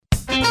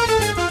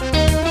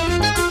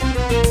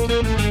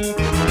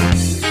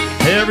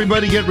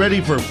everybody, get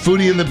ready for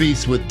Foodie and the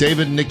Beast with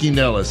David and Nycci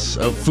Nellis.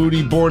 A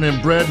foodie born and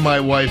bred, my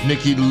wife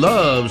Nycci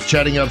loves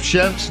chatting up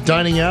chefs,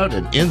 dining out,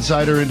 and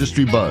insider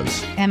industry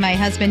buzz. And my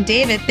husband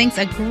David thinks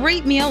a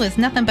great meal is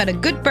nothing but a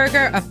good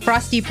burger, a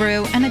frosty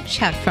brew, and a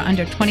check for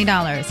under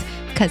 $20.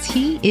 Because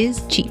he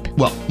is cheap.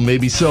 Well,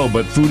 maybe so,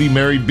 but foodie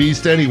married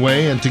beast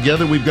anyway, and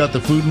together we've got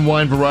the food and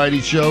wine variety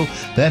show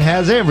that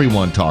has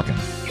everyone talking.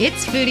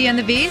 It's Foodie and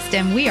the Beast,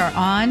 and we are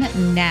on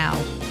now.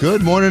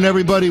 Good morning,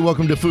 everybody.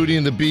 Welcome to Foodie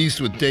and the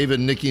Beast with David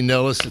and Nycci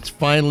Nellis. It's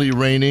finally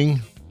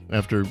raining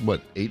after,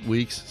 8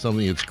 weeks?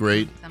 Something that's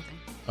great.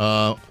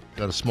 Got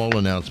a small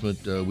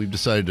announcement. We've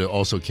decided to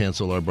also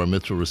cancel our bar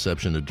mitzvah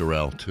reception at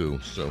Doral, too,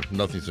 so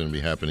nothing's going to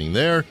be happening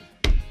there.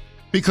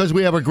 Because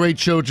we have a great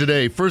show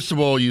today. First of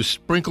all, you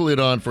sprinkle it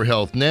on for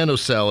health.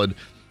 NanoSalad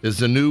is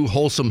the new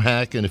wholesome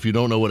hack, and if you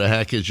don't know what a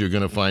hack is, you're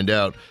going to find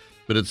out.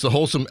 But it's the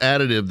wholesome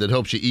additive that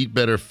helps you eat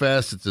better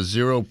fast. It's a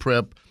zero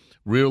prep,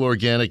 real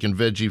organic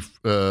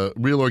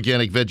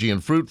veggie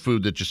and fruit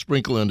food that you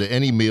sprinkle into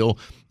any meal,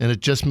 and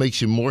it just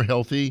makes you more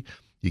healthy.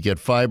 You get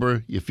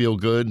fiber, you feel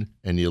good,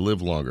 and you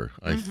live longer,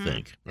 I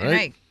think.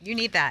 Right. You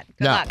need that.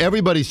 Good now, luck.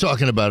 Everybody's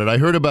talking about it. I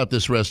heard about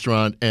this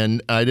restaurant,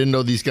 and I didn't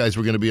know these guys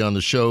were going to be on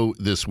the show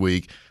this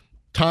week.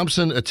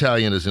 Thompson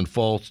Italian is in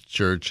Falls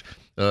Church.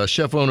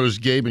 Chef owners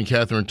Gabe and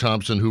Katherine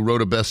Thompson, who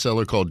wrote a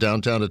bestseller called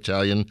Downtown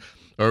Italian,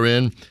 are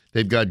in.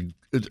 They've got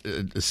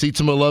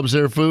Seatsima loves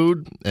their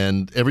food,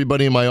 and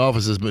everybody in my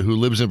office who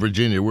lives in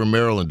Virginia, we're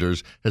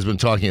Marylanders, has been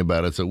talking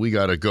about it, so we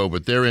got to go.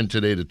 But they're in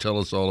today to tell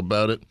us all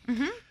about it.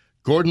 Mm-hmm.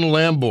 Gordon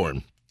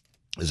Lambourne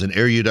is an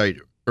erudite,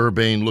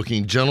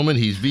 urbane-looking gentleman.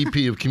 He's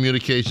VP of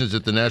Communications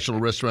at the National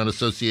Restaurant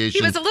Association.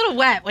 He was a little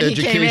wet when he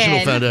came in.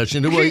 Educational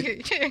Foundation.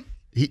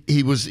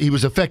 He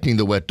was affecting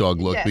the wet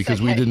dog look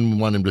because we didn't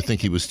want him to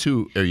think he was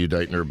too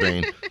erudite and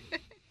urbane.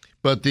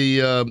 But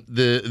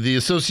the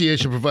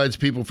association provides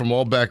people from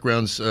all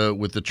backgrounds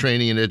with the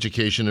training and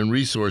education and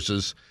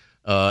resources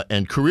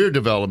and career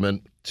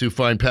development to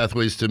find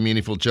pathways to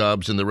meaningful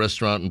jobs in the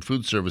restaurant and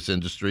food service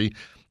industry.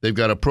 They've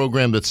got a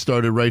program that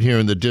started right here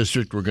in the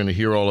district. We're going to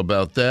hear all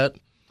about that.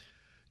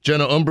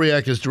 Jenna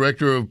Umbriac is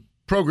Director of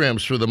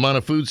Programs for the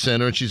MANNA Food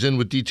Center, and she's in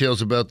with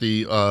details about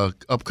the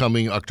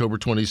upcoming October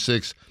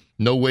 26th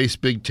No Waste,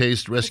 Big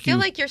Taste Rescue. I feel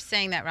like you're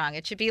saying that wrong.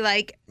 It should be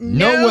like,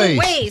 no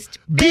waste,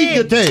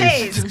 big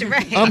taste.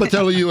 Right. I'm going to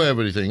tell you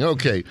everything.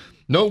 Okay.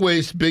 No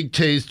Waste, Big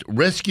Taste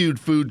Rescued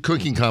Food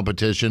Cooking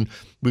Competition.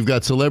 We've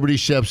got celebrity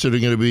chefs that are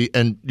going to be,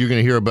 and you're going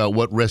to hear about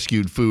what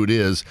rescued food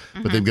is,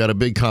 but they've got a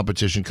big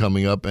competition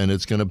coming up, and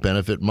it's going to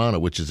benefit MANNA,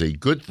 which is a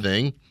good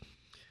thing.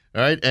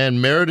 All right,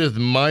 and Meredith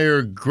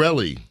Meyer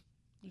Grelli.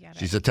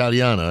 She's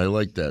Italiana. I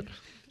like that.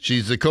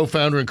 She's the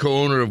co-founder and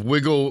co-owner of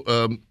Wigle.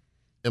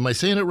 Am I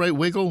saying it right?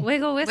 Wigle?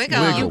 Wigle Whiskey.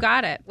 Wigle. You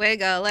got it.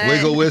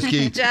 Wigle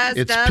Whiskey. Just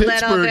it's a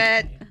Pittsburgh. little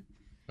bit.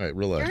 All right,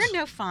 relax. You're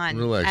no fun.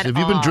 Relax. Have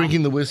you been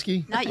drinking the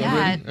whiskey? Not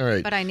yet. All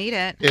right. But I need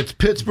it. It's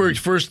Pittsburgh's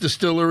first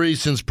distillery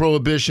since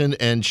Prohibition,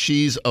 and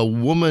she's a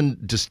woman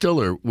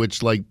distiller,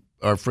 which, like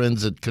our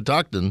friends at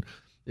Catoctin,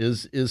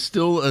 is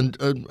still an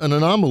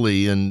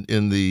anomaly in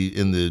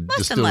the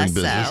distilling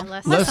business.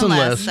 Less and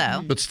less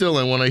so. But still,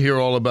 I want to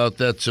hear all about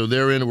that. So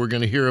therein, we're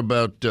going to hear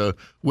about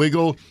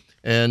Wigle,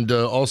 and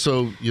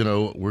also,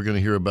 we're going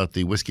to hear about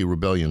the Whiskey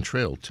Rebellion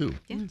Trail too.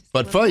 Yeah,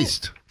 but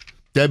Feist.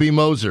 Debbie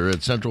Moser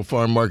at Central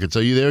Farm Markets.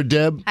 Are you there,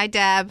 Deb? Hi,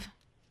 Deb.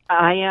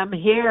 I am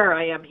here.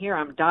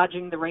 I'm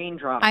dodging the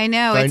raindrops. I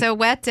know. It's a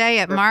wet day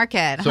at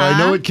market. So I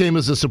know it came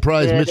as a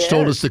surprise. Mitch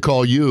told us to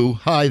call you.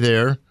 Hi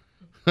there.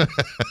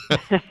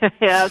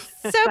 Yes.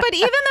 So, but even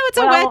though it's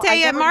a wet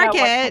day at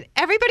market,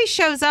 everybody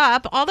shows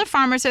up. All the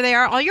farmers are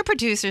there. All your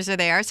producers are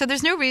there. So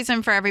there's no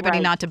reason for everybody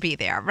not to be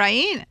there,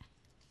 right?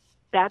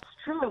 That's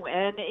true.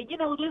 And, it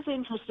is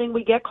interesting.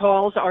 We get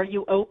calls, are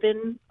you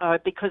open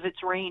because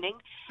it's raining?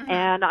 Mm-hmm.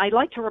 And I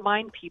like to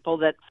remind people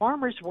that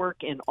farmers work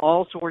in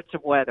all sorts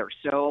of weather.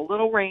 So a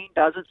little rain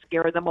doesn't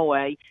scare them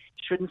away.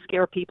 Shouldn't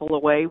scare people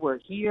away. We're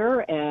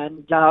here.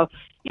 And, there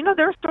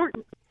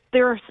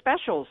are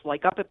specials.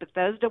 Like up at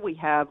Bethesda, we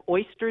have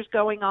oysters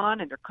going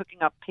on, and they're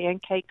cooking up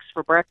pancakes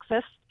for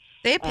breakfast.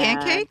 They have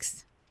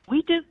pancakes?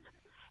 We do.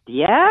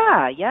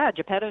 Yeah.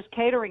 Geppetto's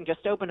Catering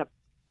just opened a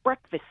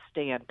breakfast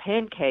stand,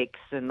 pancakes,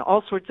 and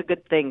all sorts of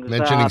good things.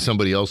 Mentioning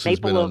somebody else who's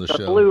been on the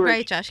show.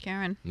 Right, Josh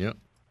Karen. Yep.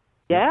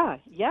 Yeah.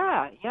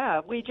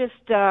 We just,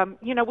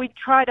 we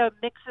try to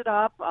mix it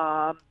up.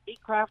 Meat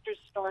Crafters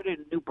started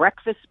a new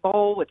breakfast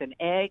bowl with an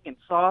egg and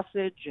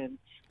sausage and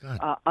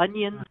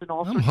onions and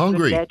all sorts of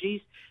good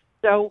veggies.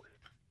 So,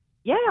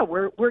 yeah,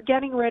 we're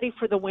getting ready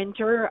for the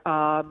winter,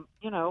 and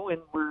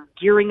we're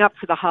gearing up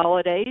for the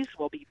holidays.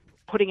 We'll be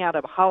putting out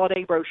a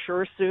holiday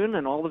brochure soon,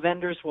 and all the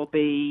vendors will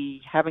be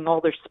having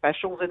all their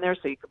specials in there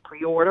so you can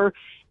pre-order.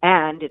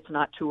 And it's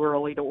not too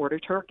early to order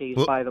turkeys,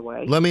 by the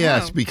way. Let me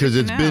ask, because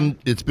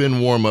it's been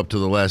warm up to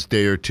the last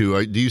day or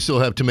two. Do you still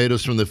have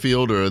tomatoes from the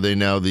field, or are they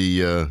now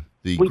the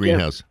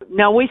greenhouse? Do.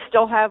 No, we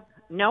still have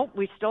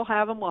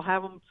them. We'll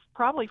have them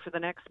probably for the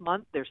next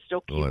month. There's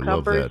still cucumbers. I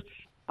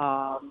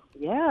love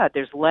that.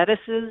 There's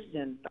lettuces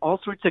and all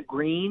sorts of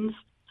greens.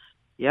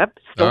 Yep,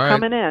 still All right.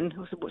 coming in.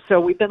 So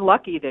we've been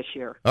lucky this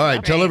year. All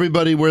right, tell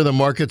everybody where the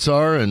markets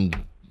are, and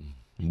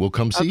we'll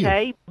come see you.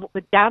 Okay,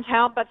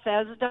 downtown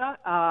Bethesda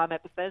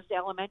at Bethesda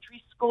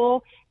Elementary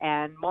School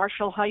and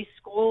Marshall High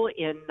School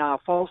in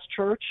Falls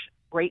Church,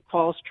 Great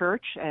Falls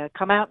Church.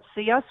 Come out and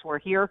see us. We're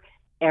here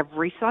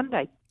every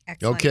Sunday.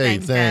 Excellent. Okay,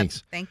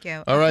 thanks. Thank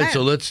you. All right, Okay.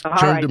 so let's All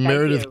turn right, to thank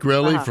Meredith you.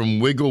 Grelli from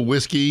Wigle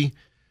Whiskey.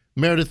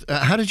 Meredith,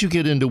 how did you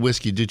get into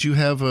whiskey? Did you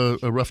have a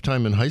rough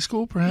time in high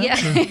school,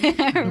 perhaps?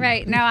 Yeah,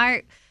 right.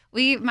 No,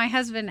 my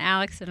husband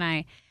Alex and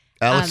I.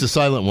 Alex, the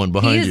silent one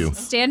behind he's you.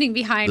 standing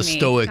behind The me.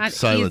 stoic,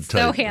 silent he's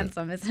so type.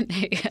 handsome, isn't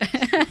he?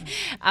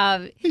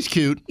 He's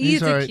cute.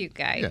 He's all a right. cute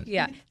guy.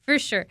 Yeah, for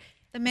sure.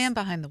 The man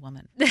behind the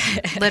woman,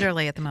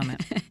 literally at the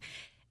moment.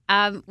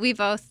 We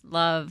both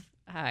love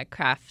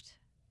craft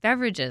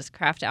beverages,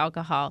 craft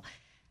alcohol,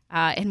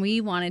 and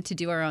we wanted to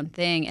do our own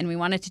thing, and we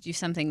wanted to do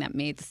something that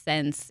made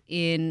sense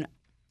in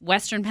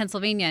Western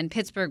Pennsylvania and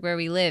Pittsburgh, where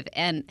we live.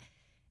 And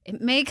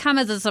it may come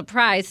as a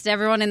surprise to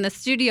everyone in the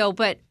studio,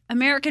 but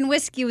American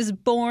whiskey was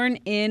born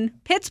in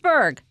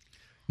Pittsburgh.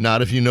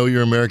 Not if you know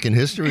your American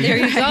history. There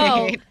you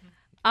go.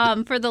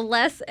 For the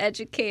less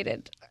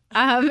educated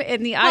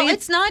in the Well, audience.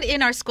 it's not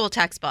in our school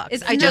textbooks.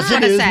 It's I not. just Yes,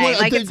 want it to is. say, Well,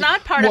 like, the- it's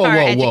not part of whoa, our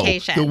whoa,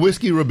 education. Whoa. The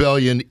Whiskey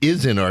Rebellion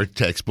is in our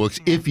textbooks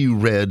if you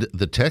read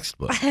the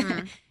textbook.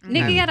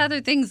 Nikki had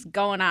other things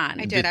going on.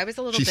 I did. I was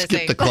a little She busy.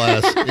 skipped the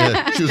class.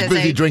 Yeah, she was busy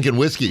Busy. drinking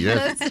whiskey.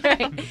 Yes. That's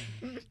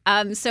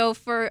right. So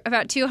for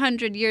about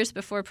 200 years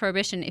before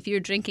Prohibition, if you're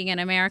drinking in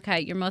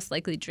America, you're most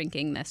likely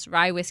drinking this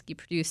rye whiskey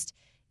produced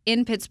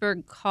in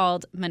Pittsburgh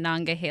called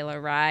Monongahela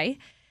Rye.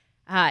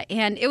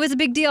 And it was a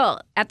big deal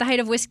at the height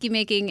of whiskey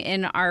making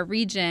in our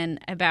region.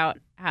 About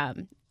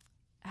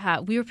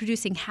we were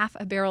producing half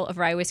a barrel of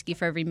rye whiskey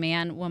for every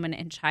man, woman,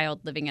 and child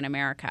living in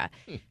America.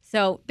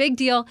 So big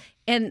deal.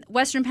 And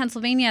Western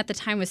Pennsylvania at the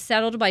time was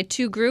settled by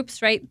two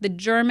groups, right? The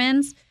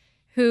Germans,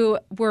 who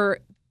were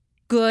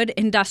good,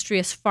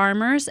 industrious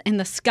farmers, and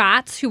the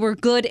Scots, who were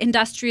good,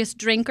 industrious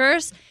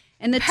drinkers.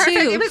 And the Perfect.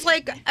 two, It was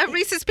like a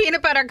Reese's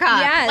peanut butter cup.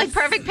 Yes. Like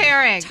perfect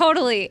pairing.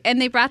 totally. And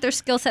they brought their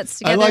skill sets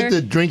together. I like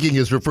that drinking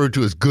is referred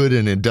to as good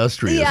and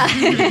industrious. Yeah.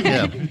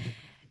 Yeah.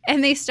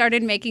 And they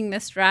started making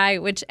this rye,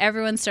 which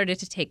everyone started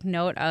to take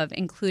note of,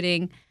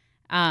 including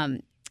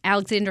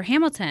Alexander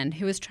Hamilton,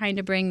 who was trying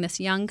to bring this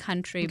young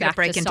country We're going back to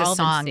break to into song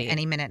solvency.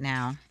 any minute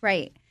now.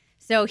 Right.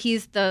 So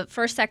he's the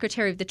first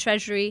Secretary of the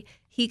Treasury.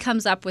 He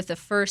comes up with the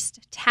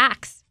first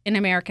tax in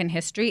American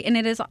history, and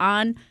it is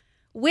on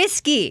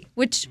whiskey,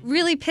 which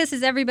really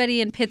pisses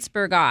everybody in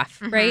Pittsburgh off,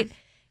 right?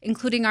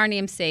 Including our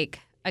namesake,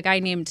 a guy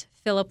named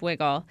Philip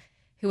Wigle,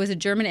 who was a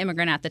German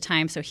immigrant at the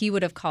time, so he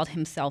would have called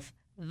himself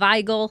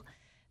Weigel.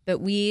 But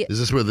we Is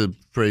this where the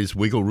phrase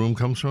wiggle room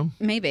comes from?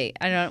 maybe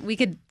I don't know. We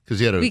could 'Cause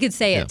he had we could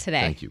say yeah, it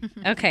today. Thank you.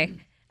 Okay.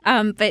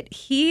 But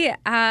he,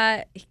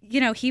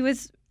 he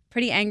was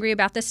pretty angry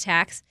about this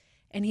tax,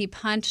 and he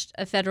punched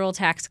a federal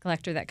tax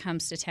collector that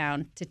comes to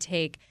town to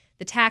take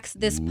the tax.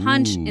 This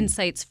punch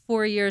incites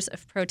 4 years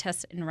of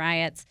protests and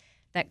riots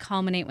that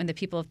culminate when the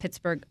people of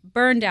Pittsburgh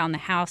burn down the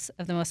house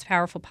of the most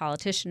powerful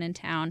politician in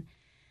town.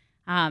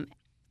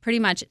 Pretty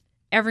much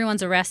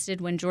everyone's arrested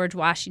when George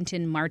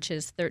Washington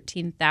marches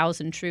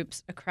 13,000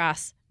 troops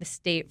across the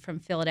state from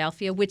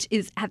Philadelphia, which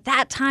is at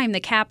that time the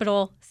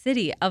capital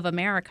city of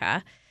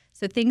America.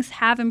 So things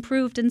have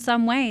improved in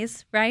some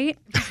ways, right?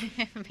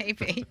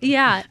 Maybe.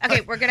 Yeah.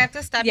 Okay, we're going to have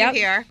to stop Yep. you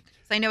here.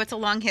 So I know it's a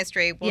long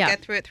history. We'll Yeah.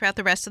 get through it throughout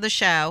the rest of the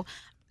show.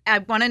 I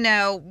want to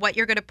know what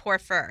you're going to pour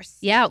first.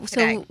 Yeah,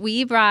 today. so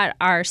we brought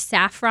our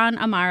saffron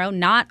Amaro,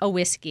 not a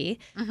whiskey.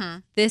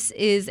 This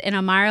is an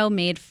Amaro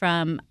made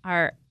from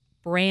our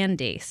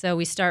brandy. So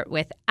we start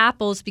with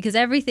apples because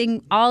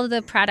all of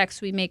the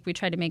products we make, we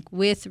try to make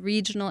with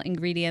regional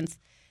ingredients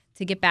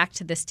to get back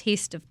to this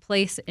taste of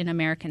place in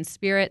American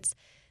spirits.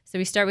 So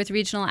we start with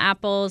regional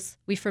apples.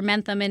 We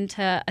ferment them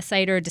into a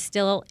cider,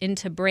 distill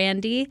into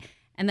brandy,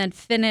 and then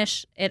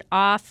finish it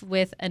off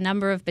with a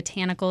number of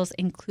botanicals,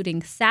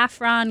 including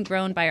saffron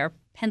grown by our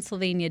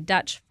Pennsylvania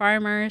Dutch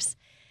farmers,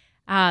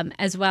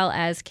 as well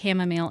as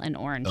chamomile and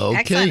orange. Okay.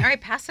 Excellent. All right,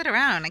 pass it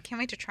around. I can't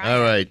wait to try it.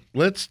 All right.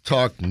 Let's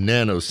talk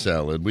nano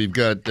salad. We've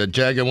got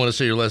Jag, I want to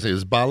say your last name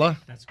is Bhalla.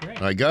 That's great.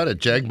 I got it.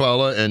 Jag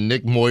Bhalla and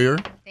Nick Moyer.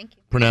 Thank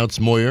you.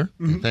 Pronounced Moyer.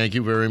 Thank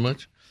you very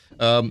much.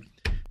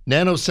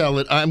 Nano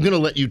salad, I'm going to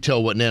let you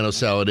tell what nano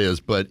salad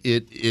is, but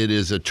it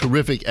is a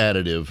terrific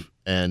additive,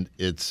 and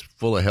it's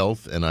full of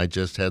health, and I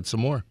just had some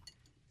more.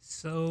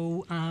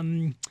 So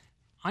I'm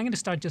going to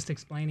start just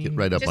explaining. Get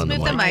right up Just on the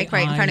move mic. the mic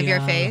right in front of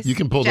your face. You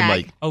can pull the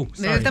Jag, mic. Oh,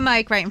 sorry. Move the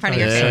mic right in front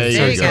of your There face. you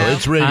There you go. go.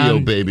 It's radio,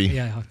 baby.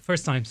 Yeah,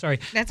 first time. Sorry.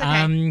 That's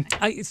okay.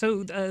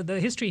 The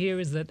history here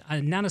is that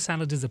nano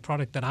salad is a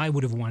product that I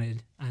would have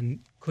wanted and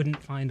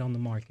couldn't find on the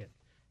market.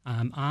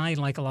 I,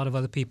 like a lot of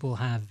other people,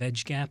 have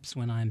veg gaps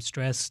when I'm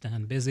stressed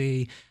and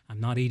busy. I'm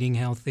not eating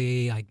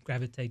healthy. I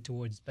gravitate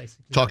towards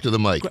basically Talk to the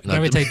mic. not to-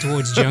 gravitate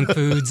towards junk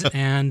foods,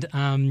 and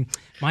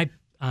my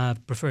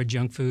preferred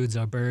junk foods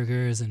are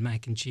burgers and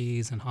mac and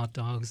cheese and hot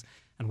dogs.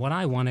 And what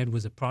I wanted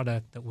was a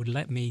product that would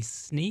let me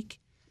sneak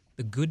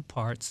the good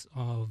parts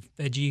of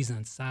veggies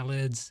and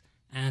salads,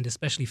 and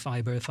especially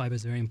fiber. Fiber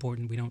is very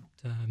important. We don't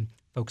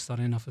focus on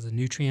it enough as a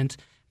nutrient,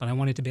 but I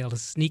wanted to be able to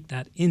sneak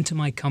that into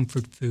my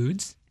comfort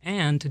foods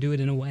and to do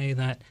it in a way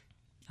that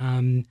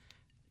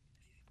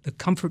the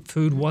comfort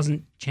food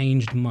wasn't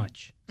changed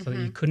much, so that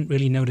you couldn't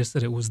really notice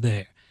that it was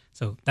there.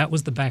 So that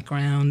was the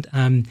background.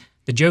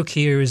 The joke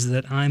here is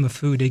that I'm a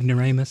food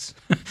ignoramus.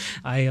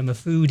 I am a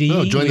foodie.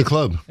 No, join the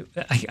club.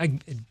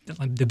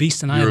 The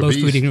Beast and I You're are a both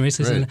beast, food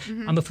ignoramuses. right.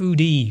 And I'm a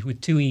foodie with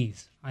 2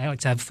 E's. I like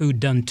to have food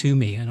done to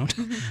me. I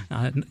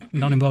don't,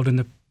 not involved in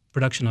the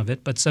production of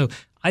it. But so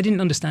I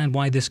didn't understand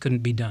why this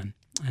couldn't be done.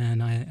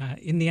 And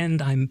in the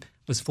end, I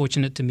was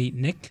fortunate to meet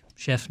Nick,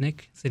 Chef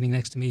Nick, sitting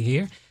next to me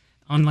here.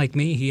 Unlike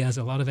me, he has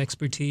a lot of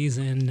expertise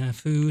in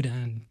food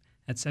and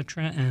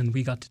etc. And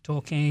we got to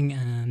talking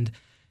and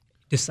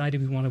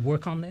decided we want to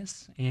work on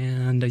this.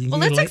 And well,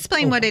 let's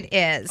explain what it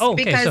is. Oh,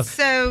 okay, because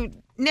so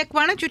Nick,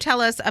 why don't you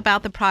tell us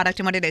about the product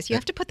and what it is? You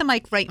have to put the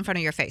mic right in front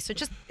of your face. So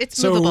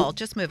it's movable.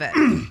 Just move it.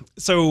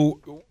 So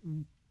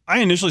I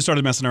initially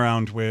started messing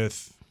around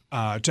with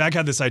Jag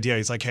had this idea.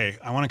 He's like, hey,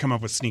 I want to come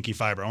up with sneaky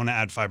fiber. I want to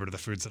add fiber to the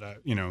foods that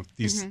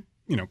these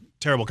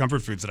terrible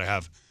comfort foods that I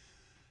have.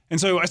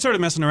 And so I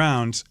started messing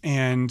around,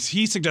 and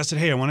he suggested,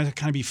 hey, I want it to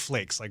kind of be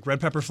flakes, like red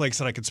pepper flakes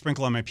that I could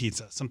sprinkle on my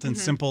pizza, something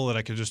simple that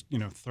I could just,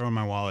 throw in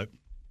my wallet.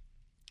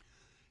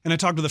 And I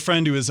talked with a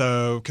friend who is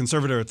a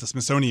conservator at the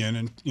Smithsonian,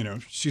 and,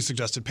 she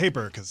suggested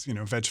paper because,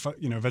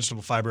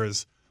 vegetable fiber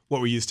is what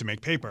we use to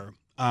make paper.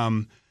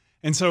 And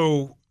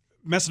so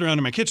messing around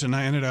in my kitchen,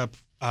 I ended up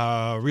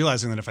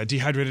realizing that if I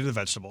dehydrated the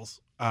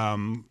vegetables,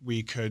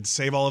 we could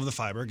save all of the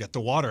fiber, get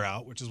the water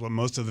out, which is what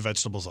most of the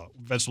vegetables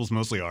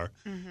mostly are.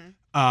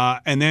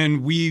 And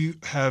then we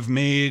have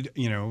made,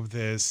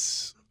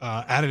 this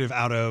additive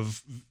out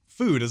of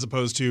food as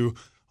opposed to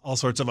all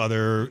sorts of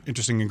other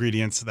interesting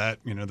ingredients that,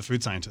 the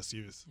food scientists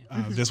use.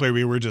 This way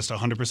we were just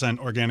 100%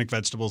 organic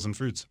vegetables and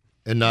fruits.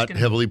 And not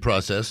heavily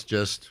processed,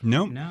 just...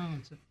 No.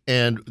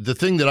 And the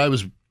thing that I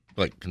was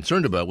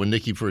concerned about when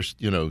Nikki first,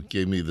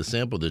 gave me the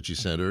sample that she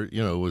sent her,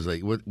 was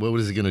like, what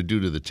is it going to do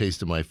to the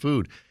taste of my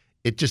food?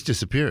 It just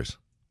disappears.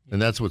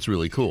 And that's what's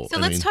really cool. So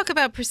let's talk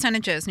about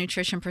percentages,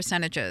 nutrition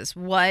percentages.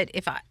 What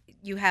if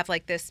you have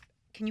like this?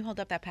 Can you hold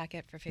up that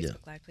packet for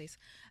Facebook Live, please?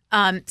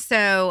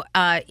 So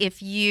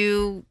if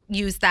you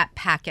use that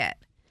packet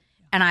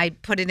and I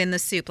put it in the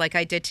soup like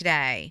I did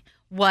today,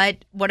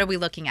 what are we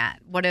looking at?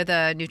 What are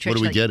the nutrition?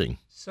 What are we getting?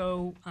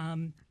 So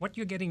what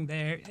you're getting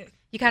there...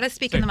 You got to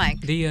speak in the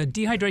mic. The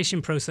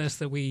dehydration process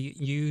that we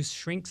use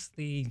shrinks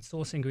the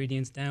source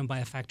ingredients down by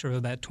a factor of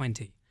about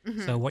 20.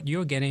 So what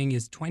you're getting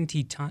is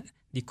 20 times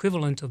the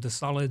equivalent of the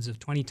solids of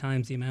 20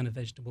 times the amount of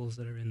vegetables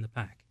that are in the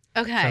pack.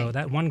 Okay. So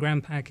that 1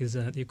 gram pack is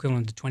the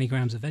equivalent to 20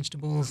 grams of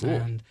vegetables. Cool.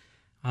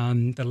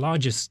 And the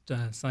largest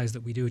size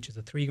that we do, which is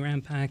a 3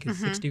 gram pack, is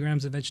 60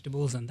 grams of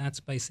vegetables. And that's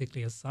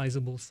basically a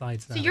sizable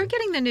side salad. So you're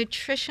getting the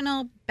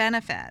nutritional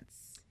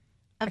benefits.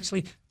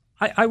 Actually,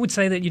 I would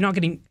say that you're not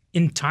getting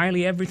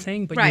entirely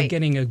everything, but you're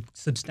getting a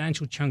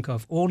substantial chunk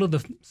of all of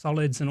the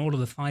solids and all of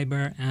the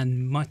fiber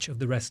and much of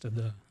the rest of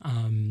the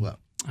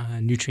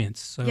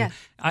nutrients. So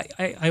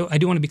I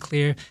do want to be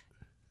clear.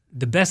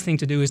 The best thing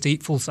to do is to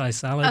eat full-size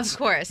salads. Of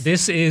course.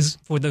 This is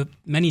for the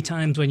many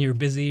times when you're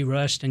busy,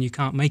 rushed, and you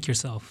can't make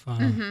yourself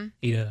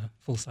eat a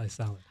full-size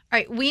salad. All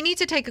right, we need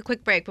to take a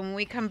quick break. But when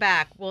we come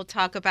back, we'll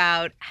talk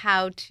about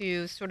how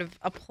to sort of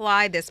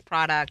apply this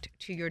product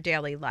to your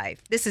daily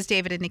life. This is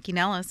David and Nycci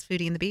Nellis,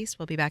 Foodie and the Beast.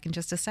 We'll be back in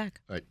just a sec.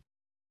 All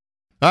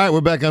right,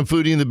 we're back on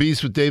Foodie and the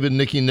Beast with David and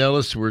Nycci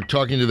Nellis. We're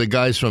talking to the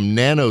guys from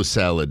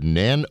NanoSalad,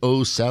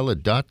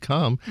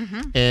 nanosalad.com.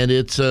 And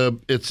it's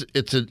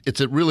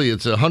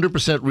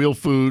 100% real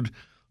food,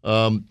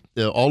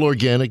 all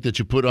organic that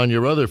you put on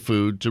your other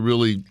food to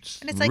really...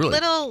 And it's like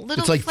little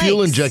It's like flakes.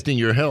 fuel injecting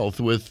your health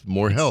with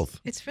more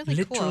health. It's really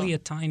Literally cool. a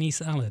tiny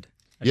salad.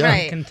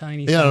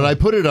 Tiny salad. And I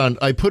put it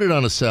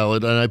on a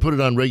salad and I put it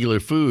on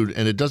regular food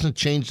and it doesn't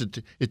change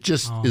it. It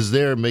just is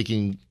there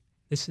making...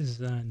 This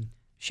is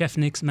Chef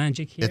Nick's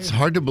magic here. It's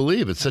hard to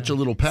believe. It's such a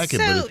little packet,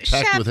 but it's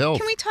packed Chef, with health.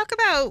 Can we talk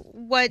about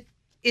what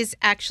is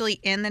actually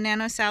in the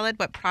nano salad,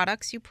 what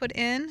products you put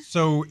in?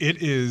 So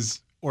it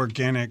is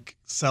organic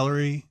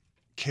celery,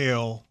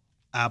 kale,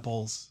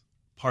 apples,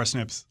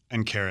 parsnips,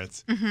 and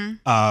carrots.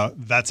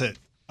 That's it.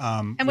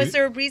 And was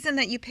there a reason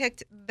that you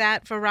picked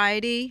that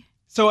variety?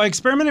 So I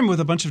experimented with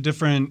a bunch of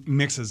different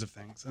mixes of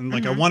things. And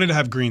I wanted to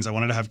have greens. I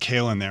wanted to have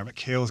kale in there, but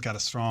kale's got a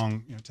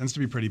strong, tends to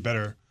be pretty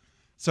bitter.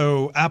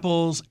 So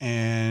apples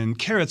and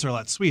carrots are a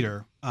lot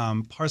sweeter.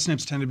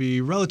 Parsnips tend to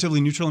be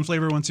relatively neutral in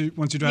flavor once you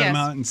dry them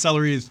out. And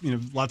celery is,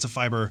 lots of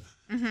fiber,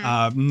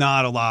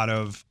 not a lot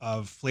of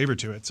flavor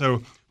to it.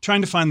 So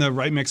trying to find the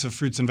right mix of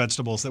fruits and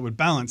vegetables that would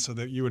balance so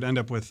that you would end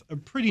up with a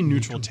pretty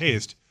neutral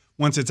taste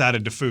once it's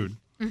added to food.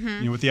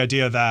 With the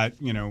idea that,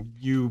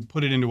 you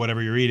put it into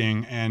whatever you're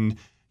eating. And,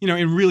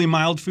 in really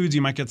mild foods,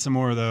 you might get some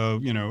more of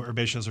the,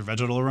 herbaceous or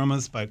vegetal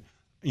aromas, but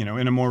in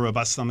a more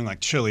robust something like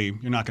chili,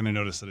 you're not going to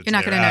notice that it's there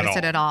at all. You're not going to notice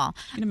it at all.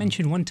 I'm going to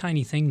mention one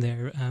tiny thing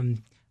there.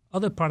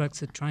 Other products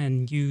that try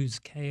and use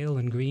kale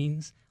and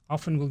greens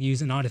often will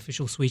use an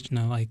artificial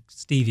sweetener like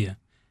stevia.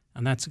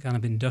 And that's a kind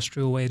of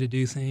industrial way to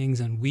do things.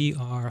 And we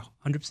are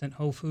 100%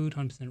 whole food,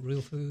 100%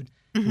 real food.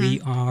 We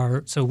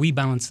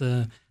balance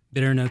the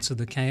bitter notes of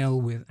the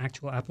kale with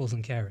actual apples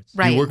and carrots.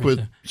 Right. You work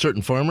with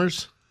certain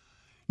farmers?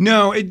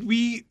 No,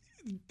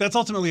 that's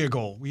ultimately a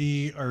goal.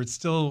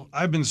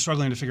 I've been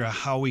struggling to figure out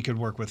how we could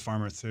work with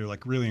farmers to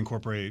like really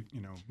incorporate,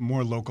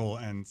 more local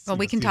and. Well,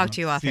 we can talk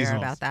to you off air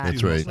about that.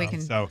 That's right.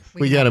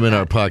 We got them in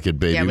our pocket,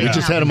 baby. Yeah, we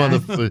just had them on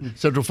the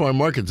Central Farm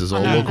Markets as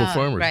all local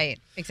farmers. Right,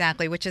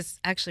 exactly, which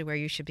is actually where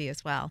you should be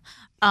as well.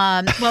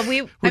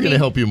 We're going to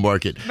help you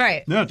market.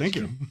 Right. No, thank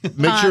you.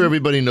 Make sure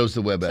everybody knows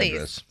the web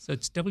address. So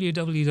it's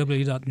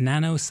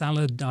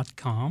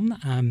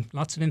www.nanosalad.com.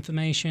 Lots of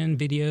information,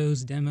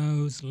 videos,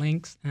 demos,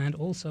 links, and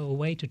also a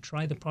way to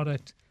try the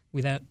product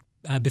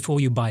before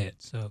you buy it.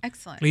 So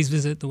excellent. Please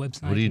visit the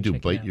website. What do you do?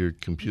 Bite your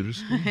computer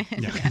screen?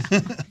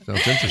 Sounds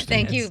interesting.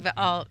 Thank you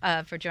all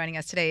for joining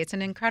us today. It's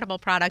an incredible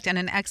product and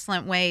an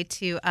excellent way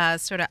to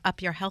sort of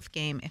up your health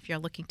game if you're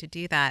looking to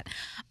do that.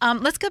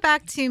 Let's go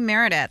back to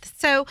Meredith.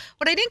 So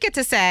what I didn't get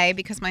to say,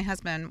 because my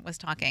husband was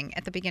talking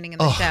at the beginning of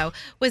the show,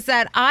 was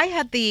that I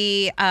had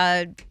the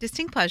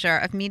distinct pleasure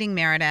of meeting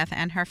Meredith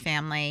and her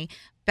family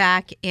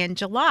back in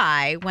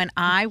July when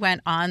I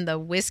went on the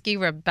Whiskey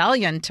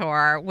Rebellion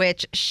tour,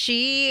 which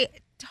she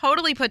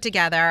totally put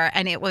together,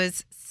 and it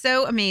was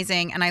so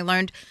amazing, and I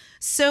learned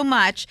so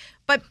much.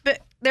 But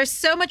there's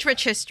so much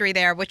rich history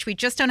there, which we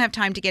just don't have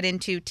time to get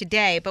into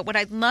today. But what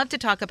I'd love to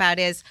talk about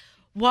is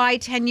why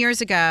 10 years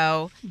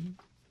ago,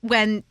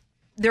 when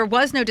there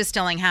was no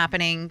distilling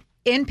happening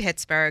in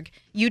Pittsburgh,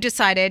 you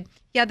decided,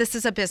 yeah, this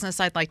is a business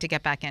I'd like to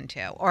get back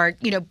into or,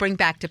 bring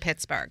back to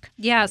Pittsburgh.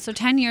 Yeah, so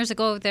 10 years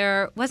ago,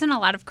 there wasn't a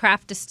lot of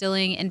craft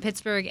distilling in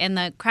Pittsburgh, and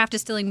the craft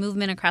distilling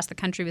movement across the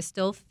country was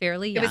still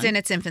fairly young. It was in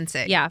its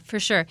infancy. Yeah, for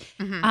sure.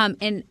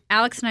 And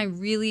Alex and I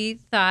really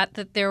thought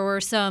that there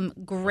were some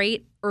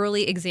great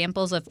early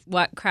examples of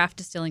what craft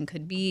distilling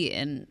could be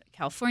in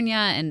California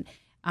and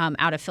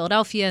out of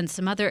Philadelphia and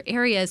some other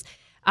areas.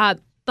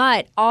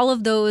 But all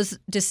of those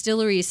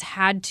distilleries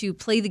had to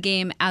play the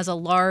game as a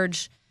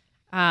large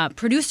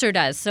producer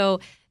does. So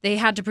they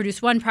had to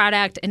produce one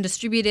product and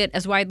distribute it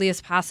as widely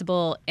as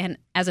possible and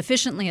as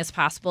efficiently as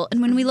possible.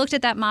 And when we looked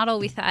at that model,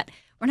 we thought,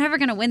 we're never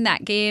going to win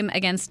that game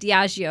against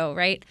Diageo,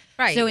 right?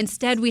 Right. So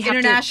instead we have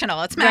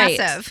international. It's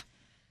massive. Right.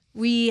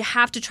 We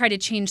have to try to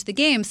change the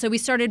game. So we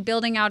started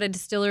building out a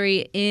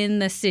distillery in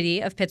the city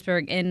of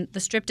Pittsburgh, in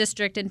the Strip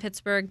District in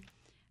Pittsburgh.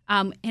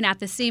 And at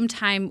the same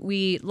time,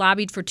 we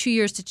lobbied for 2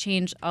 years to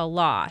change a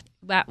law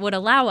that would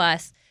allow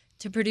us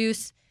to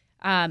produce,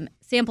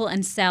 sample,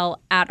 and sell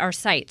at our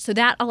site. So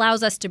that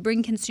allows us to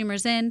bring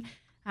consumers in,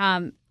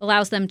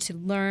 allows them to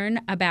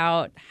learn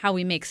about how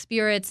we make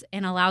spirits,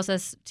 and allows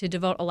us to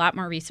devote a lot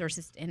more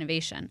resources to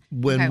innovation.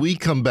 When we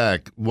come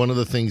back, one of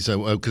the things,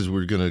 because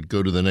we're going to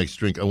go to the next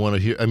drink, I want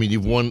to hear,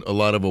 you've won a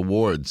lot of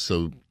awards,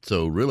 so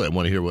really I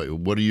want to hear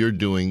what you're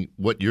doing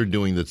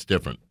that's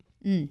different,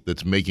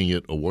 that's making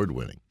it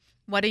award-winning.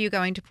 What are you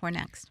going to pour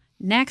next?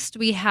 Next,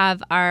 we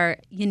have our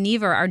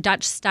Jenever, our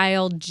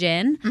Dutch-style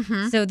gin.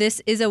 So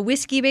this is a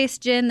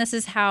whiskey-based gin. This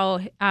is how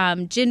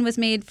gin was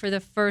made for the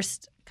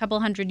first couple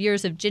hundred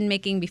years of gin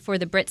making before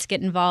the Brits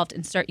get involved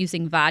and start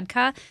using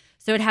vodka.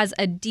 So it has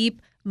a deep,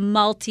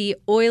 malty,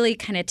 oily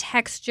kind of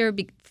texture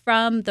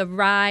from the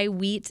rye,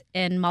 wheat,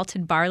 and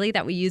malted barley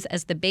that we use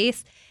as the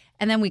base.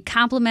 And then we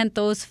complement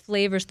those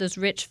flavors, those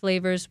rich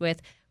flavors,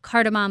 with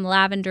cardamom,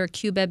 lavender,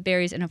 cubeb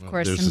berries, and of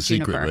course some juniper. There's the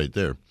secret right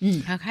there.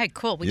 Okay,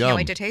 cool. We can't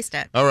wait to taste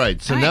it. All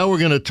right, so now we're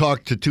going to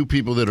talk to two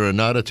people that are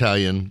not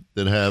Italian,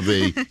 that have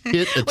a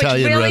hit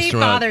Italian Which really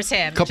restaurant. Bothers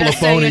him. Couple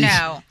just of phonies. So you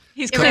know.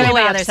 He's really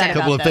clearly bothers upset him.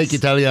 Couple of about fake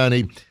this.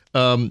 Italiani.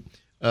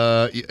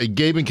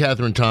 Gabe and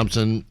Katherine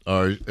Thompson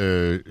are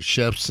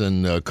chefs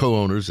and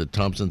co-owners at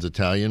Thompsons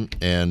Italian,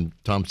 and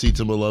Tom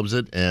Sietzema loves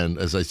it. And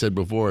as I said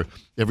before,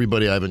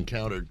 everybody I've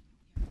encountered,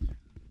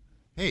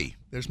 hey,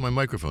 there's my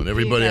microphone.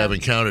 Everybody I've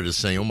encountered is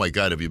saying, oh my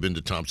God, have you been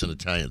to Thompson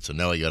Italian? So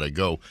now I got to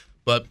go.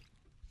 But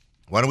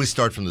why don't we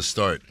start from the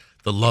start?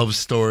 The love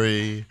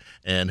story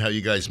and how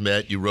you guys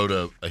met. You wrote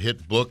a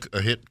hit book,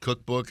 a hit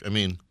cookbook.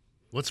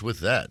 What's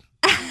with that?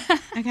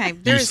 Okay,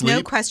 there's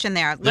no question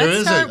there. There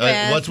Let's start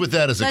with what's with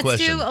that as a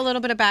question? Let's do a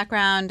little bit of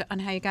background on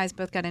how you guys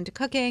both got into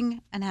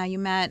cooking and how you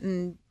met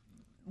and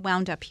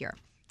wound up here.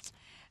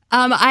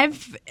 My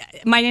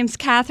name's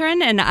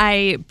Catherine, and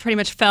I pretty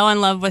much fell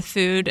in love with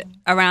food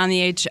around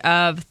the age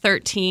of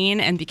 13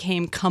 and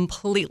became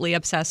completely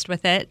obsessed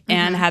with it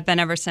and have been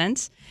ever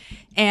since.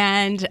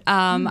 And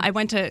I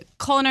went to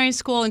culinary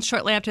school, and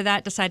shortly after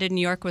that decided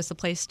New York was the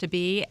place to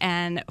be.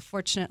 And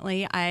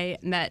fortunately, I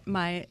met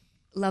my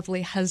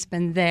lovely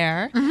husband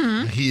there.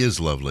 He is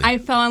lovely. I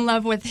fell in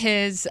love with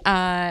his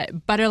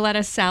butter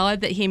lettuce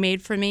salad that he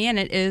made for me, and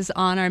it is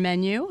on our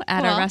menu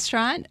at our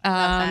restaurant.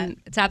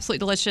 It's absolutely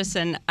delicious,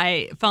 and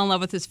I fell in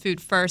love with his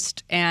food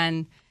first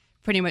and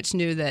pretty much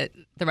knew that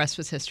the rest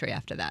was history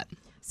after that.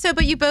 So,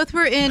 but you both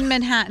were in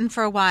Manhattan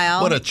for a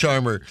while. What a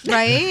charmer.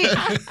 Right?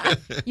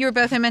 You were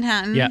both in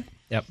Manhattan? Yep,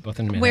 both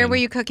in Manhattan. Where were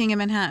you cooking in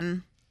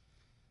Manhattan?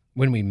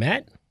 When we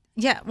met?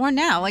 Yeah, or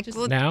now.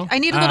 Now? I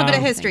need a little bit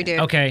of history, dude.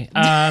 Okay.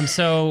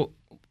 So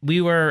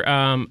we were.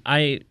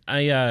 I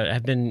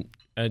have been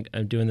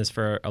doing this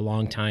for a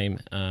long time.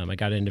 I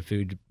got into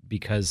food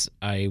because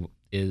I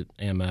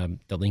am a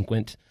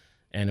delinquent,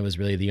 and it was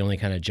really the only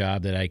kind of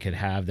job that I could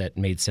have that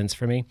made sense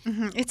for me.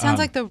 Mm-hmm. It sounds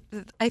like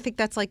I think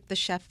that's like the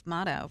chef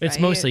motto. Right? It's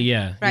mostly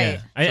Right. Yeah.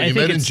 So I you think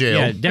met in it's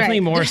jail. definitely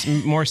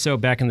more so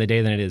back in the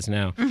day than it is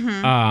now.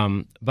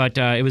 Mm-hmm. But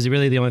it was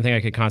really the only thing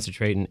I could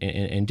concentrate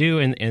and do.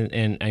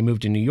 And I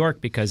moved to New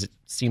York because it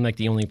seemed like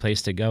the only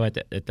place to go at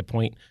the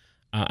point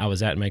I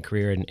was at in my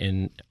career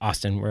in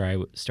Austin, where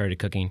I started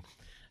cooking.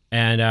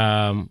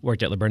 And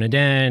worked at Lambourne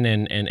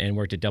and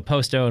worked at Del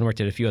Posto and worked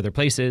at a few other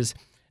places.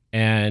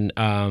 And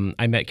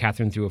I met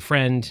Catherine through a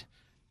friend.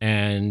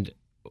 And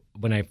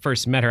when I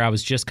first met her, I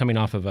was just coming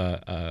off of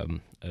a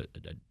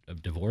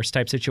divorce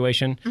type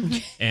situation.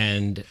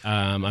 And they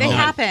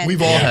happen.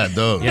 We've all had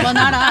those. Well,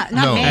 not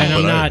No, me.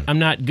 And I'm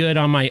not good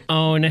on my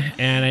own.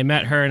 And I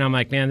met her, and I'm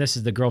like, man, this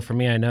is the girl for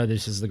me. I know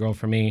this is the girl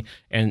for me.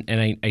 And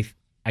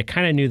I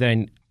kind of knew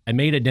that I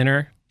made a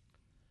dinner,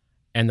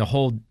 and the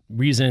whole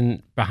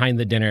reason behind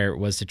the dinner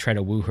was to try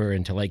to woo her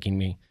into liking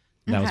me.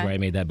 That was where I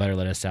made that butter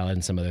lettuce salad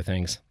and some other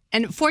things.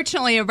 And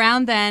fortunately,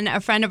 around then, a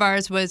friend of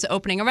ours was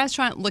opening a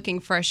restaurant looking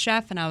for a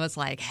chef, and I was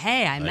like,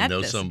 hey, I met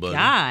know this somebody.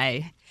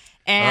 guy.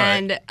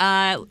 And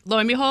lo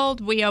and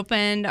behold, we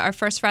opened our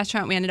first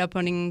restaurant. We ended up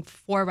owning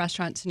 4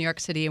 restaurants in New York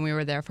City, and we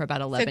were there for about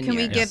 11 years. So can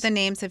we give the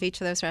names of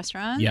each of those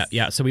restaurants?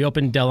 Yeah. So we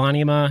opened Del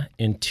Anima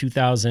in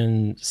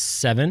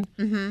 2007,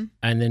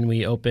 and then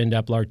we opened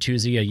up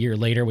L'Artusi a year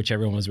later, which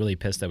everyone was really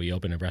pissed that we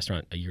opened a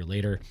restaurant a year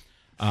later.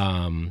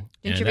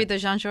 Didn't you read the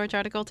Jean-Georges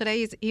article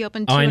today? He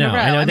opened 2 I in know. a row.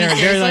 I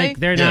know.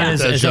 They're not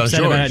as upset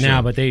about it now,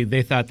 yeah. but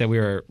they thought that we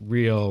were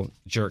real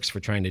jerks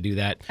for trying to do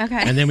that.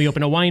 Okay. And then we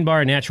opened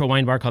a natural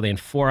wine bar called the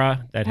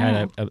Amphora that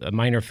had a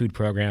minor food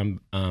program.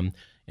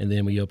 And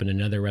then we opened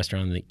another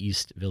restaurant in the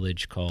East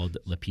Village called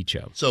Le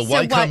Picho. So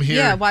why come here?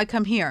 Yeah, why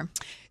come here?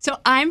 So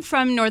I'm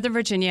from Northern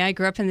Virginia. I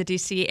grew up in the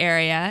D.C.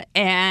 area,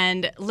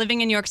 and living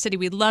in New York City,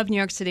 we love New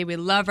York City. We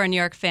love our New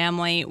York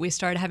family. We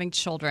started having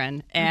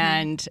children,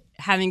 and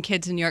having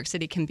kids in New York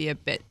City can be a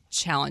bit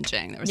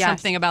challenging. There was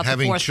something about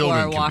Having the fourth floor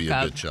children can be a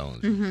walk-up bit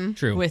challenging.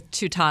 True. with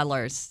 2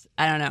 toddlers.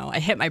 I don't know. I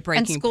hit my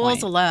breaking And schools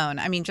point. alone.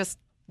 I mean, just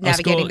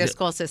navigating the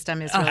school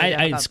system is really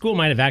difficult. School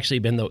might have actually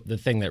been the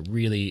thing that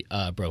really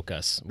broke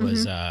us.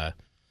 Was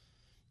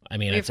I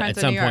mean, at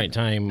some point in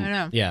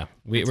time,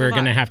 we were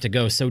going to have to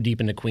go so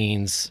deep into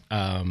Queens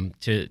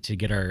to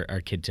get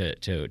our kid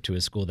to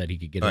a school that he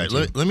could get into.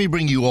 All right, let me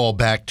bring you all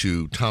back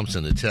to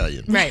Thompson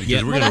Italian. Right.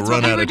 Because we're Well, going to that's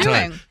run what we out were of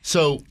time. doing.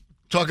 So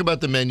talk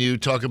about the menu,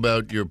 talk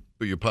about your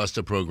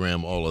pasta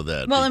program, all of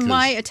that. Well, and because-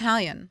 why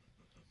Italian?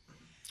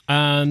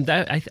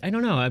 I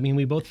don't know. I mean,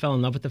 we both fell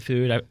in love with the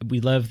food.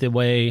 We love the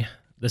way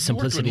the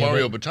simplicity You worked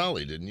with Mario of it.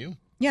 Batali, didn't you?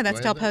 Yeah, that's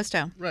Why Del that?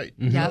 Posto. Right.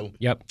 Yep. So-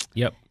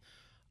 Yep.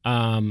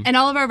 And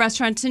all of our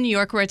restaurants in New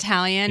York were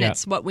Italian. Yeah.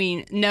 It's what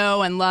we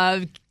know and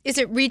love. Is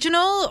it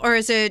regional or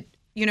is it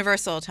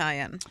universal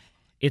Italian?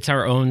 It's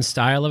our own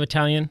style of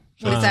Italian.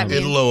 What does that mean?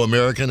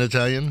 Italo-American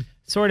Italian?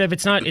 Sort of.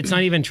 It's not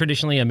even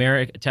traditionally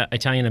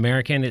Italian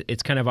American.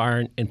 It's kind of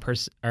our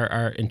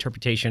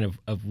interpretation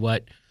of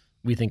what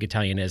we think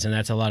Italian is, and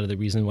that's a lot of the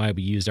reason why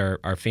we used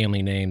our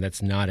family name.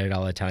 That's not at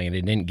all Italian.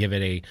 It didn't give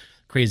it a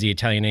crazy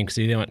Italian name because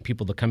we didn't want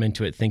people to come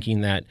into it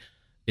thinking that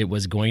it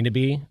was going to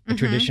be a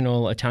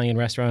traditional Italian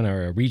restaurant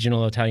or a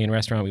regional Italian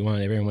restaurant. We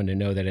wanted everyone to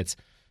know that it's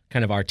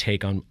kind of our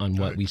take on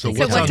what we think.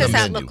 So What's what on does the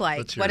that menu? look like?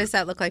 Let's hear What it. does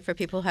that look like for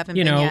people who haven't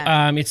been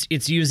yet?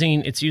 It's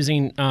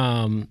using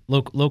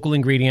local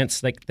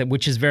ingredients like that,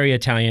 which is very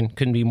Italian.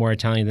 Couldn't be more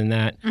Italian than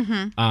that.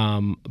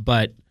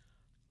 But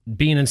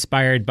being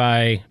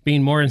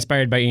more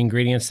inspired by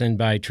ingredients than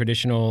by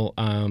traditional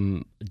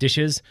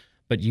dishes,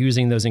 but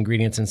using those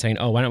ingredients and saying,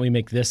 oh, why don't we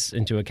make this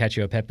into a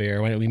cacio e pepe,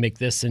 or why don't we make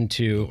this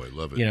into, I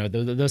love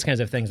it. those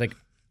kinds of things. Like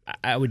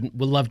I would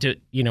love to,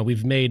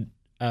 we've made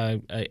a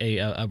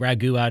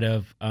ragu out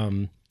of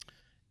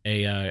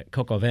a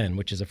coq au vin,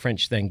 which is a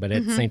French thing, but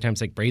at the same time,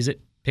 it's like braise it,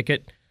 pick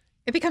it.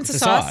 It becomes a It's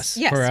sauce.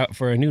 Yes.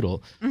 for a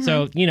noodle.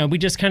 So, we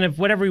just kind of,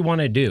 whatever we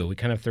want to do, we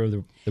kind of throw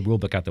the rule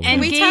book out the window.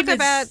 And Can we Gabe talk is-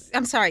 about?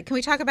 I'm sorry. Can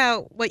we talk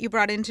about what you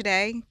brought in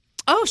today?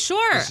 Oh,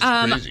 sure. This is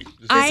crazy.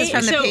 This is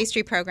from the so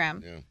pastry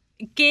program.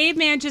 Gabe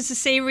manages the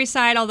savory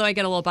side, although I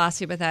get a little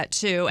bossy with that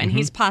too. And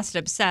he's pasta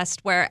obsessed,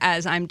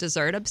 whereas I'm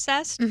dessert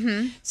obsessed.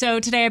 So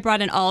today I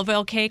brought an olive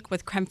oil cake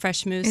with creme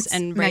fraiche mousse It's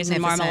and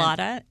raisin magnificent.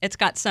 marmalade. It's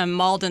got some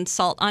Malden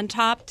salt on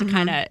top to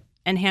kind of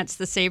enhance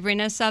the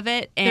savoriness of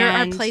it. And There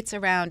are plates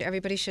around.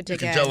 Everybody should You dig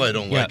can in. tell I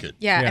don't like it.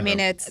 Yeah, Yeah. I mean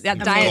it's that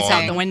amazing. diet's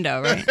out the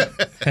window, right? It's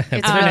Put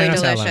a really nano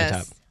salad on delicious.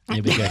 top.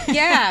 It'd be good.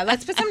 Yeah,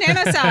 let's put some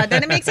nano salad.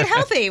 Then it makes it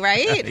healthy,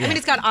 right? I mean,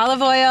 it's got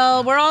olive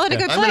oil. We're all in a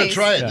good I'm place. going to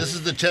try it. This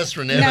is the test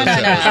for nano No.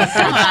 salad.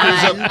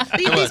 Come on.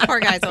 Leave these poor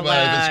guys Come on,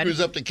 if it alone. screws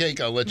up the cake,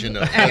 I'll let you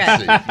know. Let's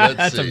see.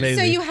 That's see. amazing.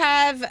 So you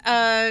have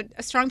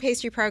a strong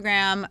pastry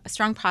program, a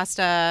strong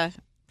pasta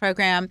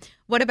program.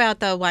 What about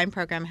the wine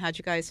program? How'd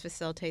you guys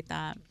facilitate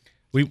that?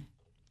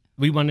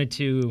 We wanted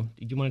to. Do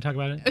you want to talk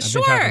about it? I've been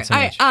Sure. talking so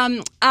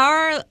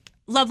much.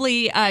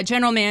 lovely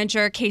general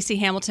manager, Casey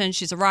Hamilton.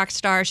 She's a rock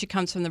star. She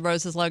comes from the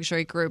Roses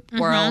Luxury Group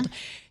world.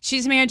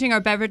 She's managing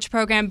our beverage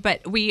program,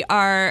 but we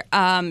are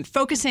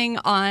focusing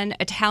on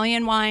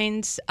Italian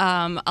wines,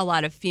 a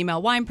lot of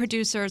female wine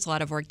producers, a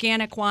lot of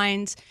organic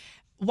wines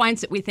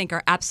that we think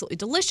are absolutely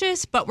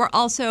delicious, but we're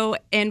also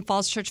in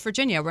Falls Church,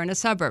 Virginia. We're in a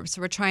suburb,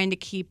 so we're trying to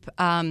keep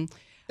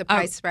the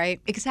price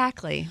right.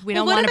 Exactly. We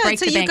don't want to break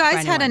the bank. So you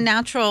guys for had a anyone.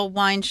 natural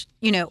wine,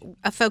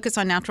 a focus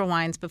on natural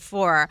wines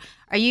before.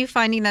 Are you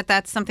finding that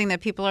that's something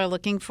that people are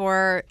looking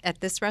for at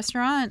this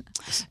restaurant?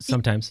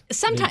 Sometimes.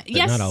 Sometimes, But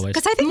yes. not always.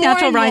 Because I think More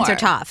natural and wines more. are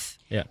tough.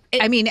 Yeah.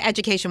 I mean,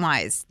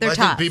 education-wise, they're I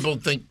tough. think people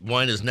think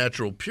wine is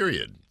natural,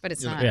 period. But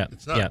it's You know, not. Yeah,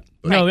 It's not. yeah.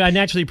 But- No, a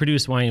naturally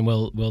produced wine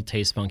will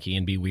taste funky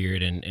and be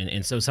weird,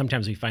 and so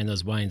sometimes we find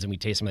those wines and we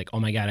taste them like, oh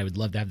my god, I would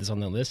love to have this on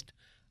the list.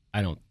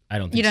 I don't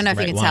think You don't it's know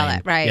the if you right can sell wine.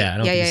 it, right. Yeah, I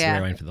don't Yeah, think yeah, it's the yeah.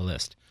 right wine for the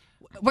list.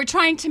 We're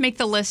trying to make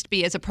the list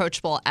be as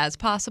approachable as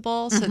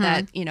possible so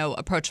that,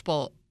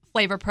 approachable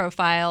flavor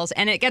profiles.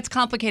 And it gets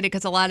complicated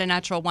because a lot of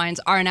natural wines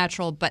are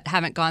natural but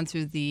haven't gone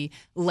through the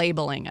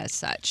labeling as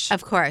such.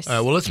 Of course. All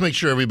right, well, let's make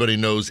sure everybody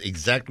knows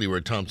exactly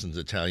where Thompson's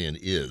Italian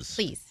is.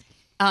 Please.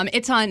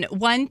 It's on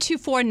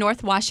 124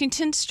 North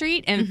Washington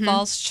Street in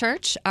Falls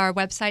Church. Our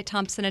website,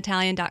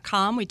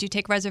 thompsonitalian.com. We do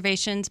take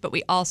reservations, but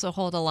we also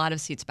hold a lot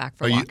of seats back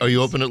for Are you walk-ins.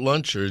 open at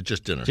lunch or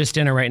just dinner? Just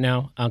dinner right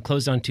now.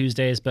 Closed on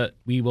Tuesdays, but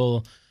we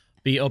will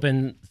be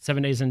open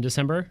 7 days in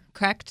December,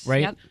 Correct.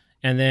 right? Yep.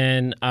 And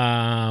then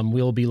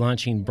we'll be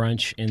launching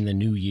brunch in the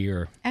new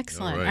year.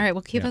 Excellent. All All right. right.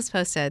 Well, keep us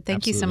posted.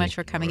 Thank you so Absolutely. much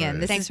for coming All in. right.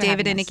 This Thanks is for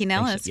David having and us. Nycci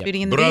Nellis, Yep.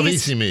 Foodie and the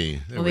Beast. Bravissimi.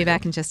 There We'll we be go.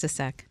 back in just a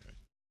sec.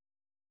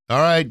 All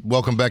right,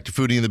 welcome back to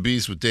Foodie and the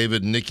Beast with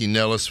David and Nycci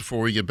Nellis.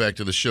 Before we get back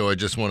to the show, I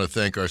just want to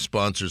thank our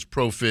sponsors,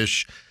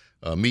 ProFish,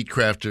 Meat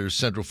Crafters,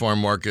 Central Farm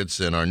Markets,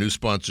 and our new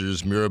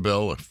sponsors,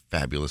 Mirabelle, a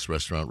fabulous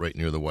restaurant right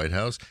near the White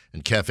House,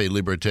 and Cafe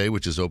Liberté,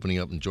 which is opening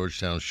up in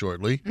Georgetown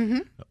shortly.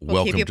 We'll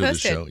Welcome keep you to the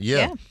posted. show.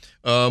 Yeah.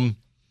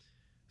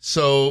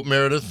 So,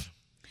 Meredith,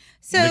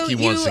 So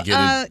Nycci wants to get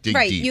in, dig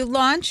right, deep. you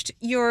launched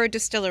your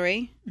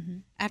distillery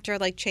after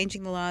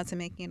changing the laws and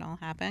making it all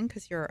happen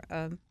because you're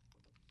a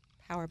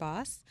power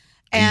boss.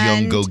 a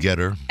young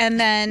go-getter. And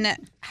then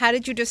how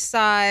did you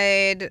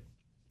decide,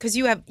 because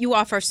you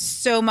offer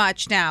so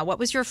much now, what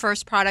was your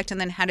first product and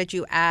then how did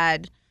you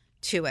add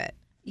to it?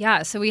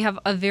 Yeah, so we have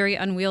a very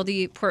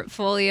unwieldy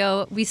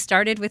portfolio. We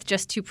started with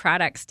just 2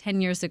 products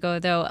 10 years ago,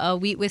 though, a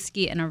wheat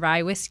whiskey and a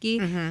rye whiskey.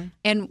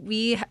 And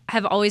we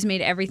have always made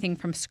everything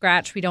from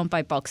scratch. We don't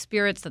buy bulk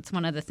spirits. That's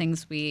one of the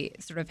things we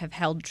sort of have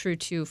held true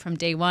to from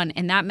day one.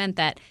 And that meant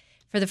that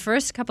for the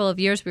first couple of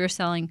years, we were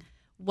selling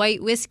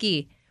white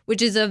whiskey,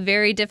 which is a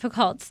very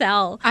difficult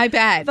sell. I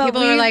bet. But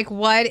People are like,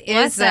 what is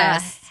What the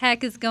this?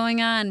 heck is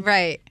going on?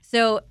 Right.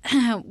 So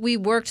we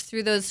worked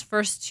through those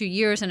first 2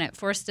 years, and it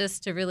forced us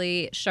to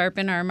really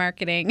sharpen our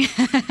marketing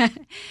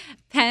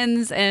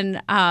pens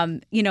and,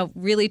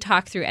 really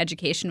talk through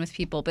education with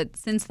people. But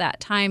since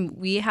that time,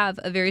 we have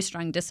a very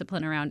strong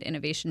discipline around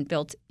innovation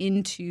built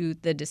into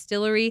the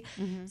distillery.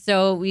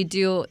 So we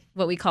do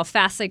what we call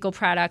fast cycle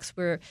products,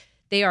 where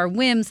they are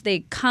whims,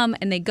 they come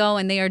and they go,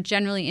 and they are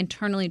generally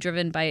internally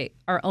driven by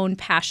our own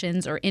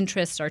passions or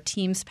interests, our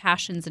team's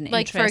passions and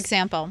Like, interests.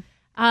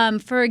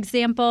 for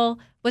example,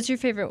 What's your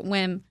favorite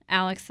whim,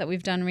 Alex, that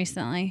we've done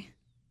recently?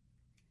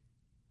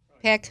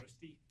 pick.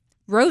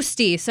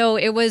 Roasty. So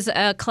it was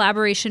a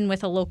collaboration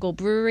with a local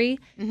brewery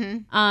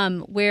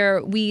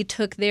where we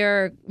took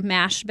their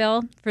mash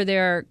bill for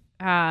their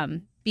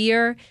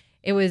beer.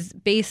 It was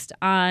based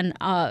on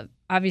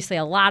obviously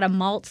a lot of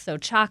malt, so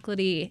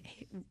chocolatey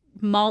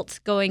malt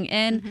going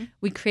in.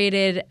 We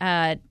created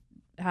a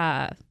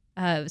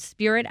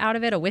spirit out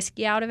of it, a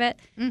whiskey out of it.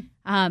 And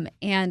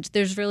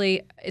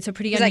it's a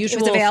pretty It was like- it was unusual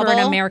for an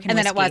available, American and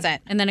then it whiskey.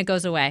 wasn't. And then it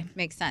goes away.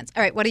 Makes sense.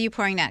 All right, what are you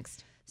pouring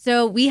next?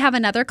 So we have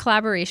another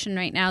collaboration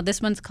right now.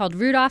 This one's called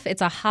Rudolph.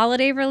 It's a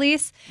holiday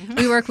release.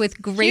 We work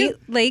with Great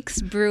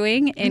Lakes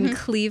Brewing in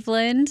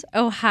Cleveland,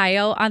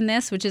 Ohio on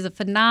this, which is a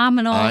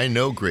phenomenal, I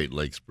know Great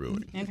Lakes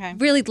Brewing. Okay.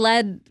 really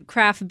led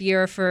craft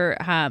beer for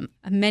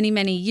many,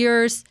 many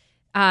years.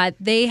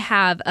 They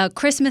have a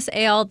Christmas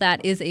ale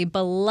that is a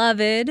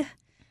beloved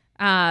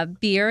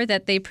beer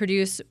that they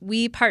produce.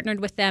 We partnered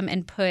with them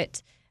and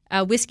put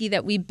whiskey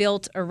that we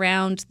built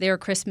around their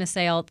Christmas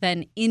ale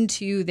then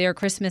into their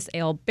Christmas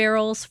ale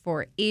barrels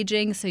for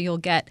aging. So you'll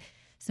get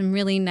some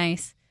really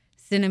nice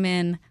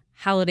cinnamon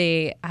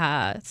holiday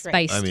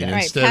spice. I mean, to it. All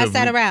right, instead pass of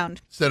that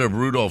around. Instead of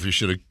Rudolph, you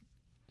should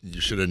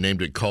have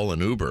named it Call an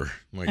Uber.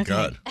 My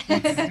God.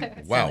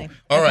 Wow. Silly.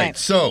 All Okay. right,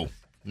 so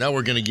now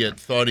we're going to get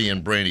thoughty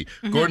and brainy.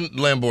 Gordon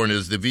Lambourne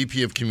is the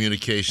VP of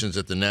Communications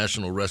at the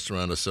National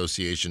Restaurant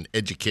Association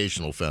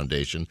Educational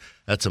Foundation.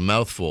 That's a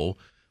mouthful.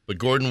 But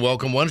Gordon,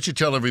 welcome. Why don't you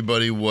tell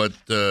everybody what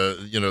the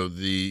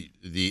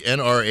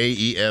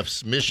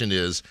NRAEF's mission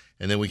is,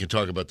 and then we can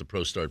talk about the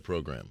ProStart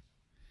program.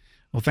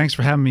 Well, thanks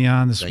for having me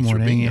on this Thanks for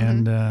morning. being here.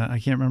 And I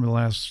can't remember the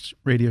last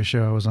radio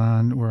show I was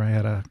on where I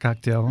had a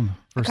cocktail. A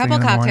First couple thing in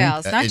the morning.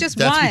 cocktails, not just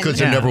That's one. because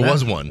there never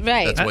was one.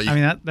 Right. That's why you, I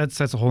mean, that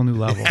sets a whole new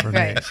level for me.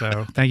 Right.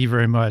 So thank you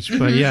very much.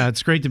 But yeah,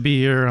 it's great to be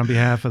here on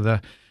behalf of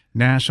the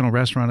National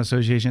Restaurant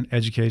Association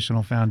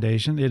Educational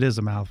Foundation. It is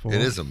a mouthful.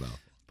 it is a mouth.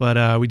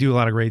 But we do a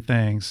lot of great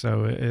things,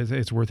 so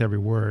it's worth every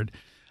word.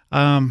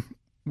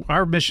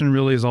 Our mission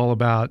really is all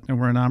about, and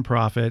we're a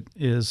nonprofit,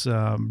 is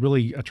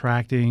really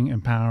attracting,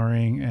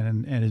 empowering,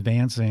 and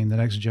advancing the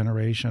next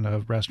generation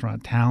of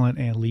restaurant talent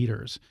and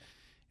leaders.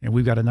 And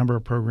we've got a number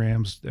of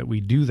programs that we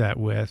do that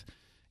with,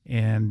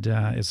 and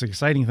it's an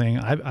exciting thing.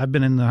 I've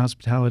been in the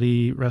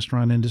hospitality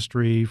restaurant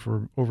industry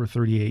for over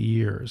 38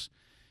 years,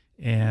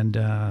 and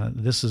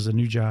this is a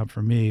new job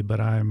for me,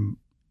 but I'm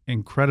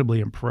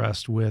incredibly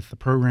impressed with the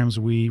programs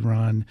we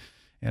run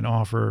and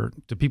offer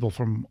to people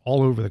from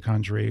all over the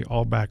country,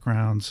 all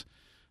backgrounds,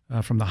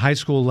 from the high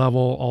school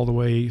level all the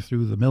way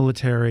through the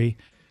military.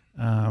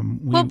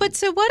 But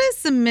so what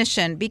is the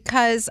mission?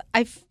 Because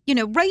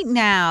right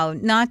now,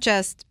 not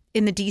just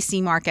in the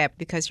DC market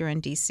because you're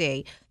in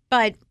DC,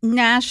 but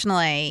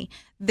nationally,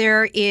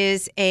 there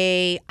is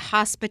a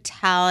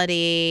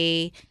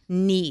hospitality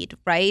need,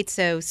 right?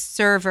 So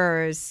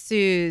servers,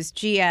 sous,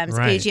 GMs,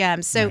 Right,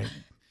 AGMs. So right.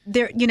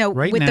 there,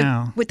 Right with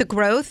now- the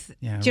growth,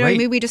 Yeah, do you know what I right-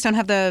 mean? We just don't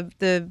have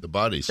the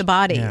bodies. The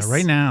bodies. Yeah,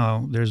 right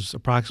now there's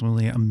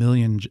approximately 1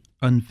 million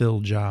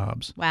unfilled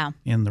jobs Wow.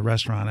 in the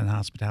restaurant and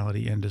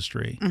hospitality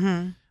industry,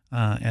 Mm-hmm.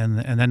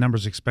 and that number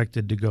is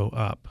expected to go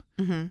up.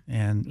 Mm-hmm.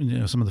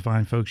 And some of the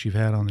fine folks you've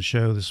had on the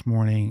show this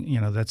morning,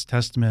 that's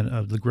testament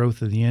of the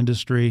growth of the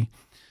industry.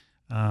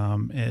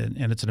 And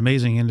it's an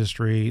amazing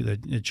industry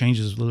that it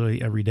changes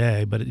literally every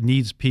day, but it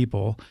needs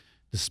people.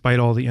 Despite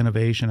all the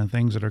innovation and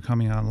things that are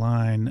coming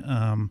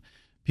online,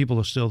 people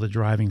are still the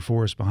driving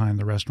force behind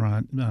the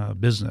restaurant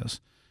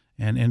business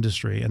and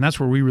industry. And that's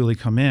where we really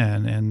come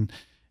in.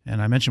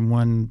 And I mentioned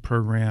one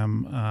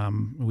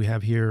program we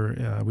have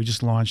here. We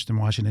just launched in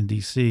Washington,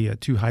 D.C. at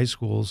 2 high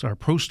schools, our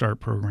ProStart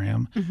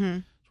program. Mm-hmm.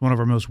 It's one of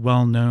our most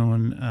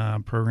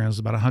well-known programs,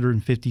 about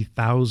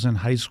 150,000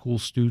 high school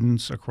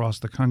students across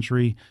the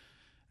country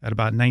at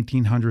about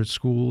 1,900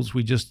 schools.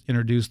 We just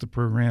introduced the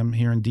program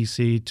here in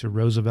D.C. to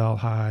Roosevelt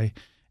High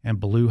and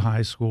Ballou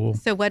High School.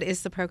 So what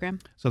is the program?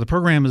 So the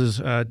program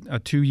is a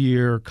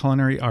 2-year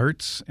culinary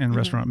arts and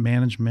restaurant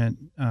management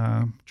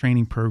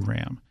training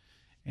program.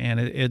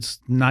 And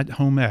it's not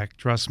home ec,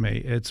 trust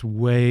me. It's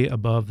way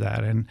above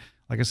that. And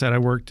like I said, I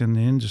worked in the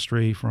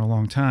industry for a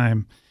long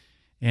time.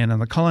 And on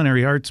the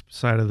culinary arts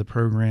side of the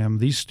program,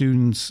 these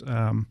students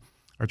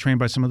are trained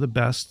by some of the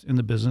best in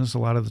the business. A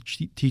lot of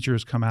the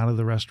teachers come out of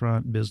the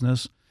restaurant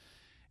business.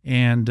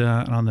 And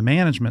on the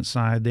management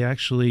side, they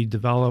actually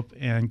develop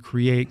and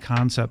create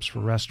concepts for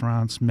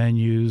restaurants,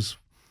 menus,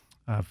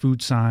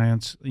 food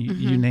science,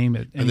 you name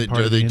it.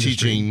 Are they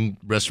teaching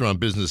restaurant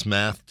business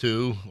math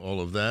too? All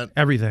of that?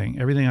 Everything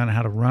on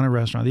how to run a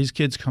restaurant. These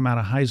kids come out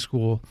of high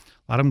school.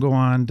 A lot of them go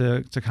on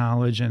to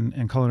college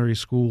and culinary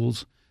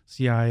schools,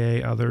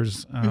 CIA,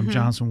 others,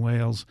 Johnson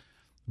Wales,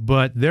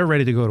 but they're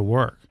ready to go to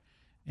work.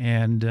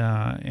 And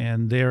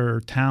their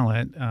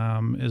talent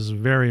is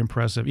very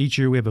impressive. Each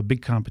year we have a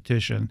big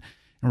competition,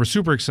 and we're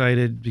super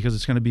excited because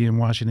it's going to be in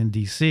Washington,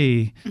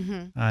 D.C.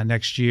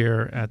 Next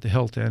year at the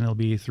Hilton. It'll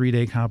be a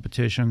 3-day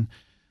competition.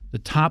 The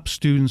top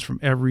students from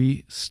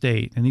every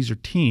state, and these are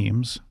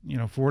teams,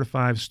 4 to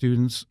 5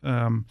 students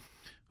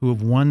who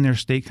have won their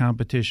state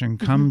competition,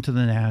 come to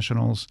the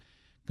nationals,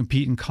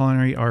 compete in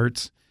culinary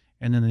arts,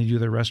 and then they do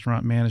their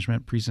restaurant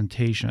management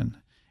presentation.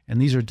 And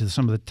these are to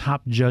some of the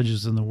top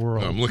judges in the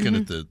world. I'm looking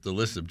at the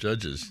list of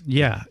judges.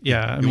 Yeah.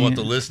 You want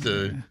the list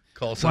to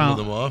call some of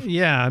them off?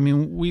 Yeah. I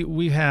mean,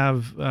 we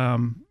have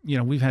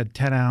we've had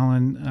Ted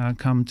Allen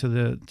come to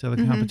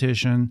the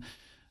competition.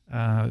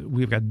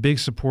 We've got big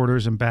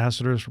supporters,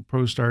 ambassadors for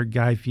ProStart,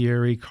 Guy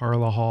Fieri,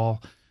 Carla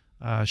Hall.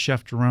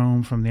 Chef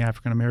Jerome from the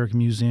African American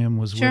Museum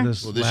was with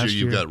us Well, this last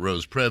year you've got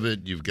Rose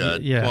Previtt, you've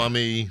got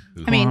Kwame.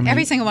 I mean,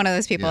 every single one of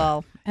those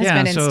people has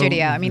been in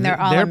studio. I mean, they're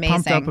all amazing. They're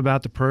pumped up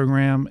about the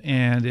program,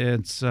 and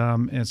it's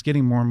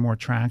getting more and more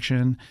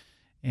traction,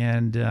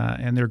 and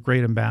they're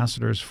great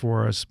ambassadors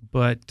for us.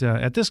 But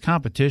at this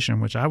competition,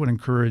 which I would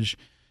encourage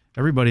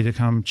everybody to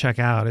come check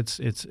out,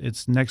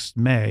 it's next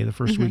May, the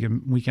first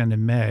weekend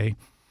in May.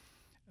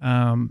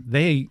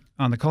 They,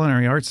 on the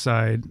culinary arts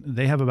side,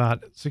 they have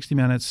about 60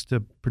 minutes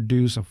to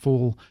produce a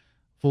full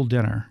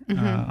dinner,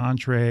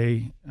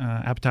 entree,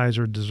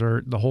 appetizer,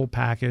 dessert, the whole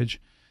package.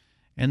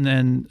 And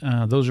then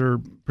those are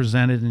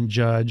presented and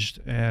judged,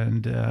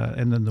 and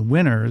then the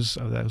winners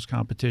of those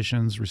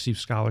competitions receive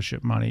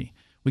scholarship money.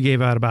 We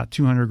gave out about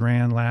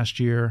 $200,000 last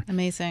year.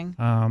 Amazing.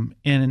 And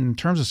in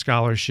terms of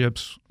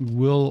scholarships,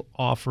 we'll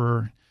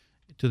offer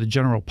to the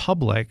general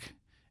public,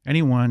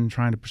 anyone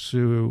trying to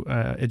pursue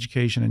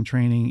education and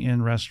training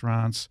in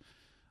restaurants,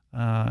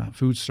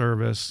 food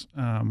service.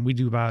 We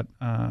do about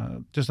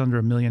just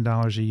under $1 million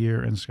a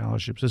year in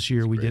scholarships. This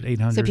year we did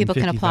 $850,000. So people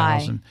can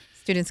apply.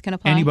 Students can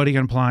apply? Anybody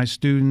can apply.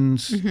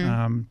 Students,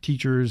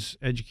 teachers,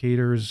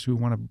 educators who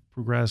want to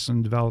progress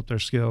and develop their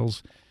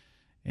skills.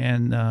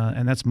 And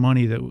that's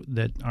money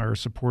that our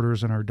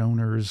supporters and our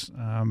donors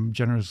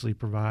generously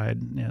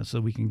provide, so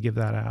we can give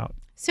that out.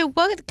 So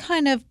what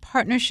kind of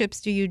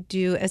partnerships do you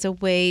do as a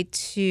way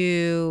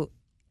to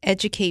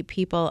educate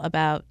people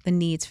about the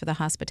needs for the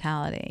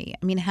hospitality?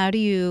 I mean, how do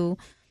you...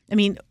 I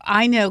mean,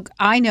 I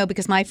know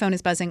because my phone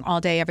is buzzing all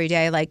day, every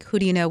day. Like, who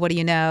do you know? What do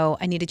you know?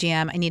 I need a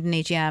GM. I need an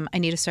AGM. I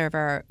need a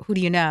server. Who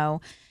do you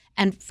know?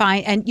 And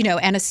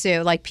a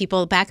sous, like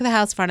people back of the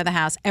house, front of the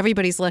house,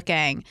 everybody's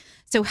looking.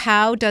 So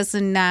how does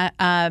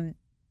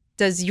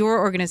your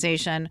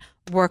organization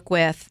work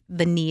with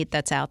the need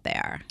that's out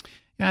there?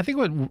 Yeah, I think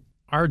what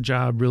our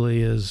job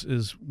really is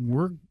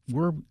we're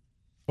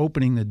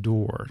opening the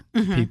door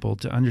to people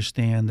to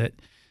understand that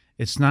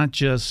it's not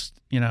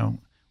just,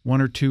 1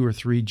 or 2 or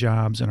 3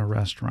 jobs in a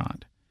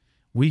restaurant.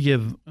 We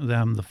give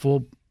them the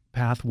full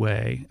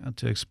pathway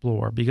to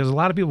explore, because a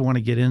lot of people want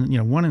to get in.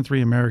 1 in 3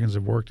 Americans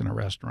have worked in a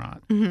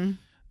restaurant.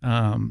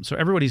 So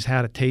everybody's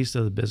had a taste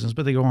of the business,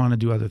 but they go on to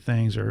do other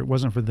things, or it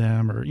wasn't for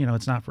them, or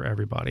it's not for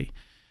everybody.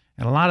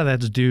 And a lot of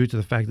that's due to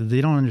the fact that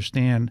they don't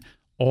understand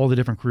all the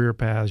different career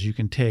paths you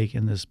can take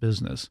in this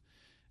business.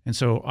 And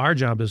so our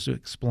job is to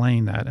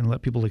explain that and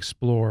let people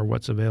explore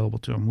what's available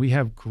to them. We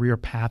have career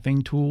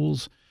pathing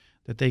tools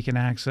that they can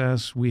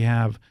access. We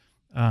have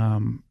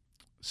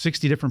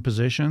 60 different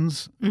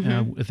positions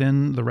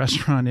within the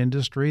restaurant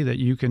industry that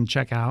you can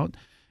check out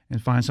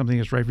and find something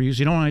that's right for you. So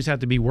you don't always have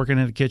to be working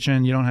in the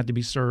kitchen. You don't have to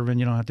be serving.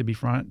 You don't have to be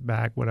front,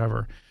 back,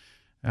 whatever.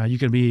 You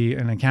can be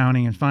in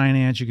accounting and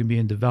finance. You can be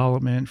in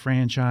development,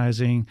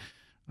 franchising,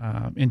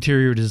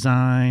 interior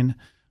design,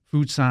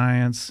 food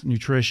science,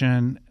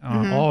 nutrition.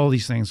 All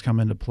these things come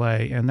into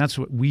play. And that's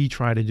what we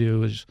try to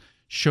do, is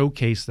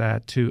showcase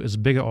that to as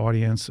big an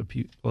audience of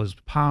people as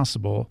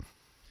possible.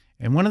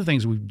 And one of the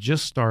things we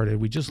just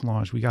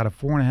launched, we got a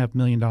 $4.5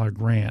 million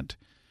grant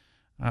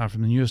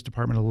from the U.S.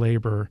 Department of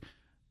Labor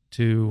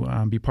to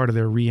be part of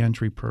their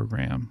reentry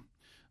program.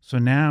 So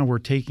now we're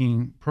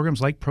taking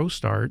programs like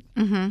ProStart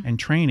and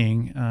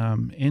training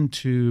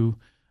into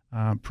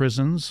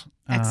prisons.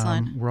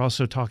 Excellent. We're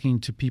also talking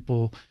to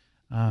people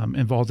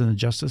involved in the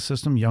justice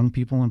system, young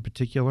people in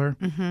particular,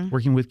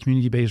 working with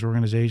community-based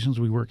organizations.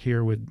 We work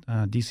here with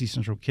DC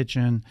Central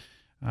Kitchen.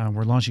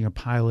 We're launching a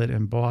pilot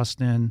in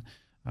Boston,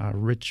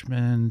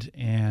 Richmond,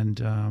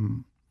 and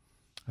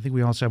I think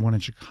we also have one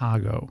in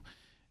Chicago.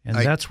 And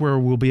that's where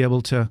we'll be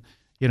able to,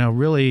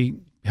 really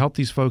help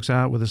these folks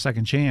out with a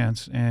second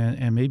chance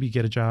and maybe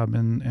get a job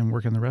and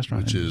work in the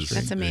restaurant industry.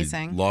 That's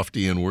amazing. A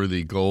lofty and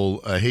worthy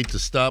goal. I hate to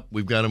stop.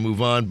 We've got to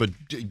move on, but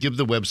give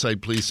the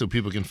website, please, so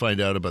people can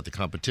find out about the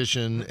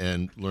competition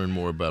and learn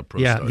more about ProStart.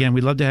 Yeah, again,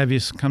 we'd love to have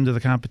you come to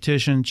the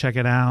competition, check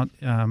it out.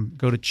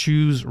 Go to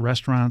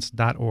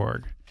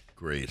chooserestaurants.org.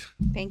 Great.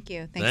 Thank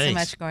you. Thanks so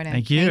much, Gordon.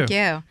 Thank you. Thank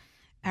you.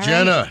 All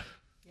Jenna. right.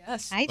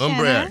 Yes. Hi, Jenna.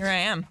 Umbriac. Here I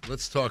am.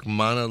 Let's talk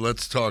MANNA.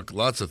 Let's talk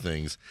lots of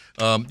things.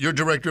 You're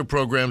Director of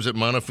Programs at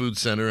MANNA Food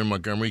Center in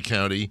Montgomery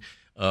County.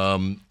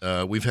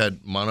 We've had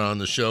MANNA on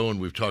the show, and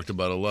we've talked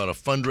about a lot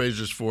of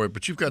fundraisers for it,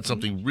 but you've got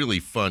something really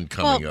fun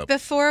coming up.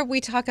 Before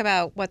we talk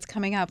about what's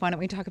coming up, why don't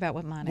we talk about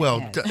what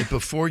MANNA is?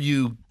 Before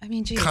you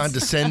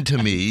condescend to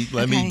me,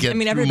 let me get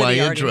through my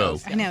intro.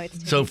 Knows. I know.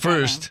 It's So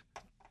first,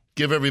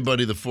 give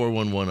everybody the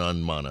 411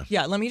 on MANNA.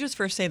 Yeah, let me just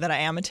first say that I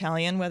am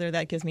Italian, whether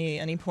that gives me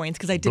any points,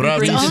 because I didn't Bravissima.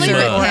 bring Only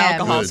dessert or with him.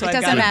 alcohol, Good. so It I've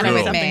doesn't got to matter bring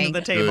with something me. to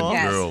the table. Good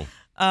Yes. girl.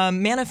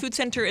 MANNA Food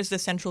Center is the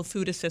central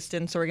food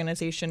assistance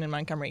organization in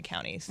Montgomery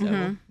County.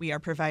 So we are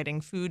providing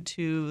food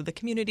to the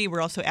community.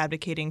 We're also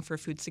advocating for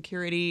food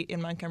security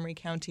in Montgomery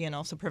County and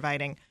also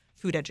providing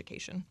food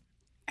education.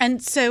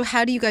 And so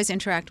how do you guys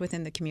interact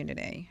within the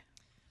community?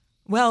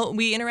 Well,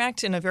 we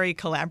interact in a very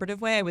collaborative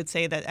way. I would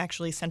say that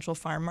actually Central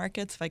Farm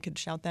Markets, if I could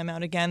shout them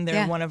out again,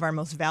 they're one of our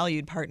most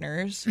valued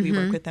partners. We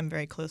work with them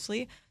very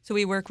closely. So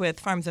we work with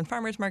farms and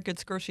farmers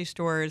markets, grocery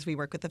stores. We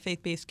work with the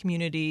faith-based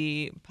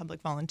community,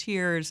 public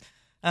volunteers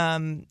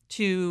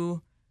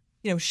to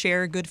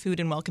share good food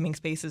in welcoming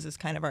spaces is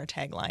kind of our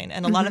tagline.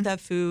 And a lot of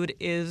that food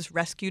is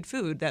rescued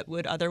food that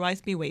would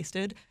otherwise be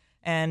wasted.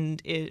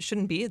 And it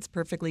shouldn't be. It's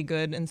perfectly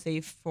good and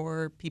safe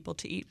for people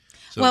to eat.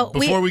 So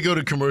before we go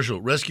to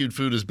commercial, rescued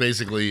food is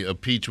basically a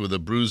peach with a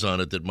bruise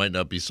on it that might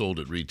not be sold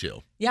at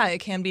retail. Yeah, it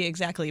can be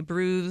exactly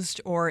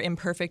bruised or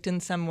imperfect in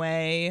some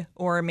way,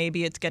 or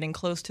maybe it's getting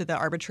close to the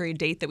arbitrary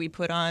date that we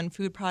put on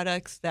food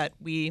products that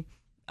we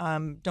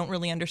don't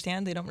really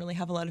understand. They don't really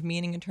have a lot of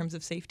meaning in terms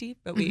of safety,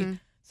 but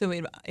so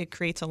it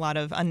creates a lot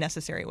of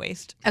unnecessary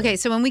waste. Okay,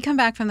 so when we come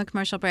back from the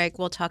commercial break,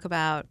 we'll talk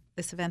about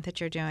this event that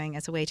you're doing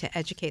as a way to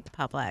educate the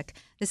public.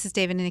 This is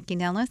David and Nycci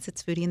Nellis.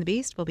 It's Foodie and the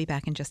Beast. We'll be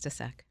back in just a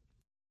sec.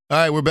 All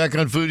right, we're back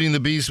on Foodie and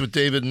the Beast with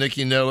David and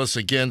Nycci Nellis.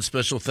 Again,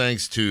 special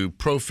thanks to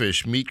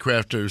ProFish, Meat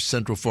Crafters,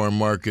 Central Farm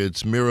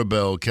Markets,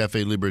 Mirabelle,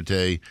 Cafe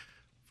Liberté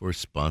for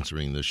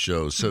sponsoring the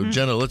show. So,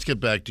 Jenna, let's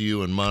get back to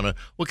you and MANNA.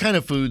 What kind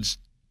of foods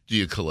do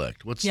you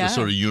collect? What's the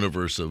sort of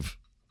universe of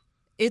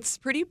It's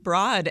pretty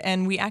broad,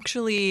 and we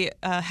actually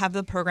have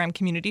the program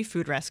Community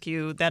Food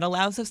Rescue that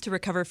allows us to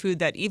recover food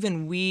that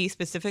even we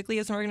specifically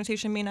as an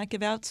organization may not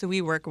give out. So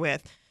we work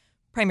with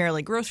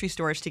primarily grocery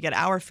stores to get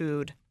our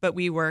food, but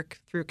we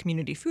work through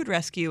Community Food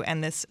Rescue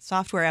and this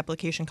software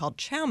application called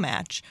Chow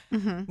Match.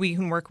 We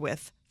can work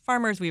with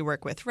farmers, we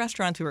work with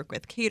restaurants, we work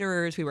with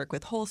caterers, we work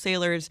with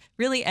wholesalers,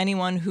 really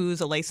anyone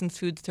who's a licensed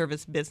food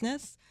service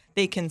business.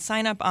 They can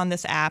sign up on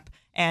this app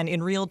and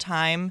in real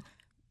time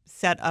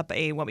set up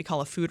what we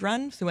call a food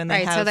run. So when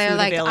they have so they're food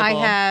like, available, I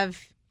have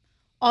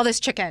all this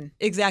chicken.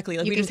 Exactly.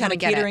 Like You we can just had a come and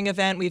get catering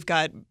event. We've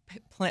got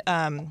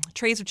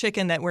trays of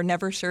chicken that were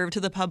never served to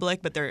the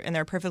public, but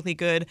they're perfectly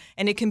good.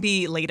 And it can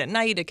be late at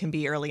night. It can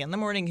be early in the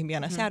morning. It can be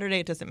on a Saturday.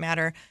 It doesn't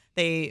matter.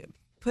 They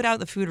put out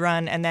the food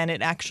run, and then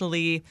it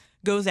actually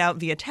goes out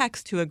via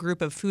text to a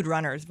group of food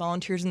runners,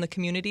 volunteers in the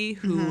community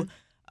who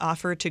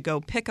offer to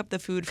go pick up the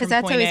food from Because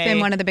that's point always A. been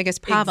one of the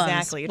biggest problems.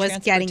 Exactly. Was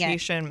getting it,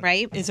 Transportation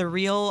right? is a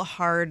real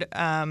hard,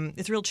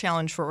 it's a real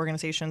challenge for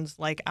organizations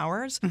like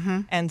ours.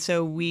 And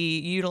so we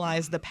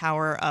utilize the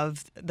power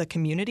of the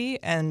community,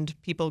 and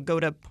people go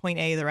to point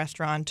A, the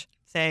restaurant,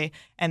 say,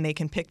 and they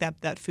can pick up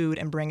that food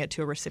and bring it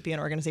to a recipient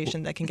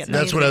organization that can get it.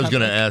 That's what I was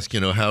going to ask.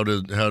 How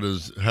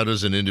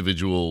does an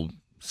individual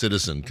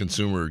citizen,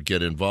 consumer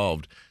get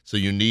involved? So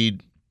you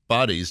need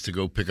bodies to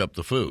go pick up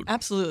the food.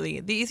 Absolutely.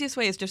 The easiest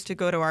way is just to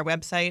go to our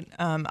website.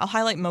 I'll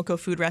highlight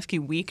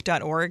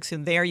mocofoodrescueweek.org. So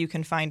there you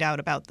can find out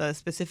about the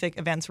specific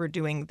events we're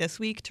doing this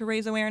week to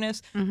raise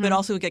awareness, but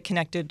also get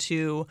connected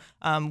to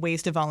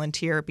ways to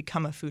volunteer,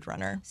 become a food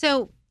runner.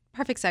 So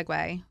perfect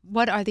segue.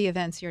 What are the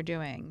events you're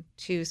doing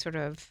to sort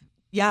of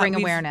bring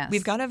awareness?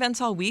 We've got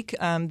events all week.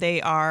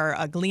 They are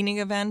a gleaning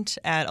event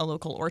at a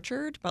local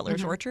orchard,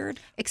 Butler's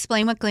Orchard.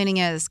 Explain what gleaning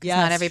is, because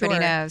not everybody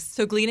knows.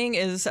 So gleaning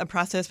is a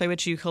process by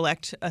which you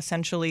collect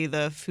essentially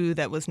the food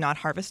that was not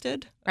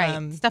harvested.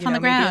 Right. Stuff on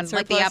the ground,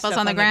 like the apples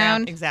on the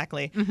ground.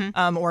 Exactly.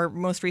 Or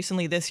most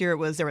recently this year,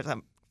 there was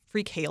a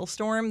freak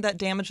hailstorm that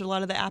damaged a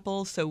lot of the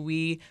apples. So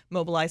we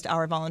mobilized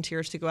our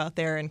volunteers to go out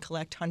there and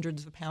collect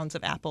hundreds of pounds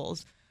of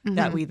apples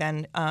that we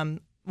then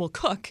will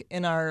cook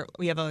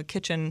we have a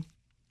kitchen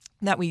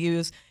that we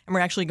use, and we're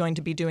actually going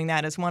to be doing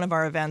that as one of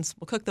our events.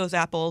 We'll cook those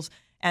apples,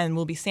 and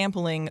we'll be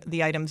sampling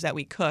the items that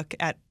we cook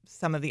at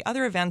some of the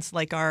other events,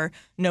 like our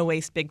No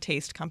Waste Big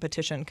Taste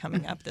competition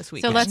coming up this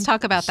weekend. So let's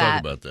talk about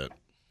that. Talk about that.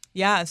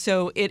 Yeah,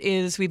 so it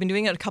is. We've been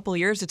doing it a couple of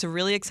years. It's a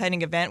really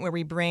exciting event where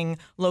we bring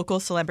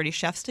local celebrity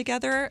chefs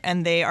together,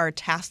 and they are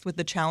tasked with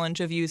the challenge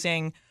of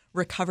using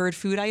recovered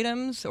food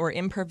items or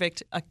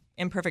imperfect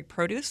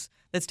produce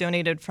that's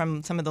donated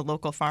from some of the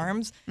local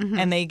farms.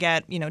 And they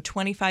get,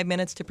 25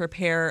 minutes to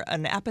prepare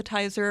an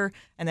appetizer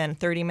and then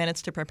 30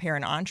 minutes to prepare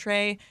an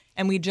entree.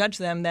 And we judge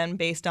them then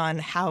based on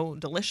how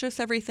delicious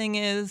everything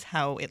is,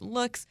 how it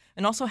looks,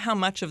 and also how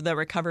much of the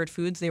recovered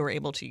foods they were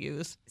able to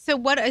use. So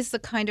what is the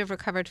kind of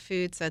recovered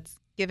foods that's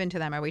given to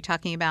them? Are we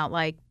talking about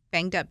like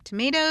banged up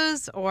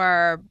tomatoes,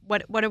 or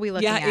what are we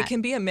looking at? Yeah, it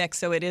can be a mix.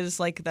 So it is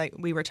like that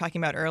we were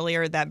talking about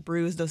earlier, that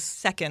bruise, those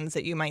seconds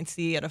that you might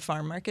see at a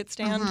farm market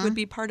stand would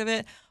be part of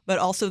it. But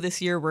also this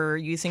year we're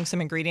using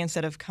some ingredients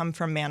that have come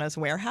from MANNA's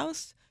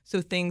warehouse. So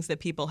things that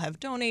people have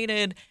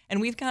donated. And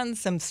we've gotten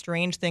some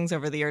strange things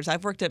over the years.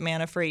 I've worked at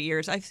MANNA for 8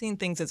 years. I've seen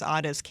things as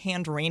odd as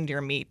canned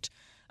reindeer meat.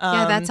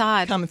 Yeah, that's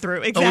odd. Come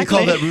through. Exactly. Oh, we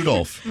call that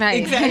Rudolph.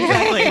 Right.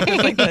 Exactly.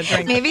 Just like the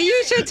drink. Maybe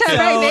you should talk.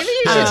 Maybe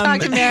you should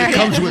talk to Meredith. It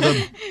comes with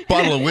a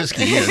bottle of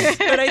whiskey. Yes.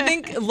 But I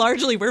think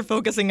largely we're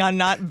focusing on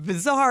not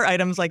bizarre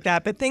items like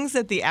that, but things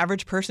that the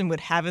average person would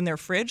have in their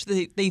fridge.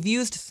 They've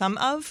used some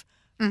of.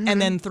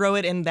 And then throw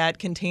it in that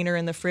container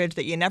in the fridge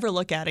that you never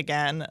look at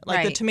again.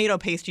 Like the tomato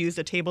paste you used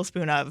a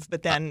tablespoon of,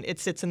 but then it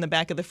sits in the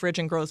back of the fridge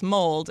and grows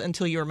mold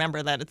until you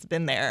remember that it's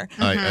been there.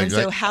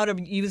 So how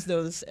to use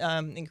those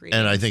ingredients.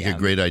 And I think a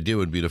great idea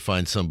would be to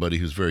find somebody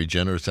who's very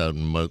generous out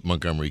in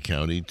Montgomery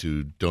County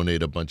to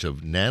donate a bunch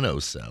of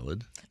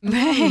NANOSALAD.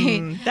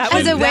 Right. That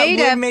as a way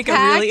to make a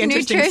pack really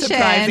interesting nutrition.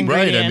 surprise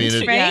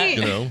ingredient. Right.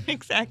 I mean,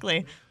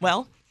 Exactly.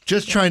 Well,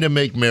 just trying to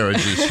make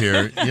marriages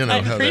here. You know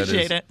I how that is.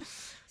 appreciate it.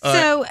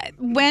 So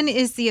when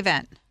is the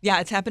event? Yeah,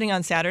 it's happening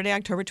on Saturday,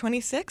 October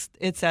 26th.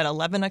 It's at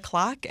 11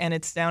 o'clock, and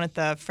it's down at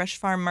the Fresh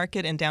Farm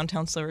Market in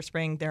downtown Silver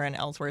Spring. They're in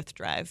Ellsworth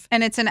Drive.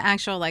 And it's an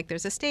actual,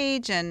 there's a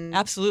stage and...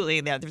 Absolutely.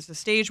 Yeah, there's a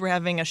stage. We're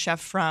having a chef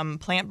from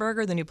Plant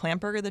Burger, the new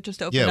Plant Burger that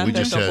just opened up we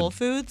just at had Whole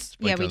Foods.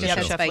 Yeah, we just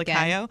had Chef Spike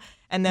Lacayo.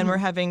 And then we're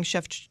having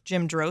Chef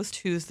Jim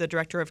Drost, who's the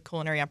Director of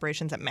Culinary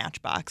Operations at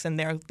Matchbox, and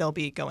they'll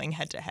be going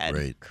head-to-head.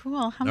 Great.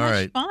 Cool. How All much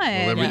right. fun.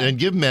 Well, and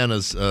give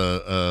MANNA's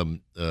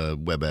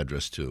web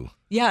address, too.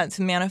 Yeah, it's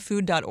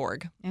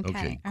mannafood.org. Okay, All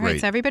right,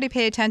 great. so everybody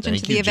pay attention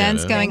Thank to the you,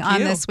 events Jenna. going Thank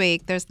on you. this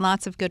week. There's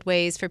lots of good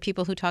ways for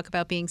people who talk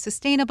about being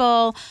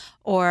sustainable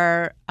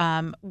or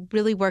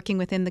really working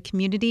within the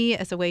community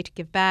as a way to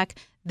give back.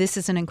 This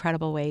is an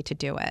incredible way to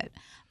do it.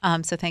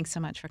 So thanks so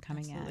much for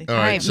coming in. All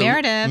right, so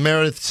Meredith.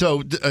 Meredith,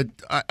 so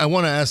I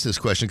want to ask this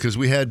question because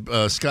we had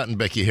Scott and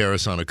Becky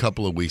Harris on a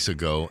couple of weeks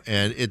ago,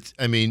 and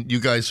you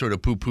guys sort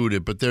of poo-pooed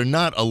it, but there are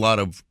not a lot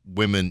of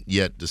women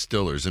yet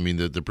distillers. I mean,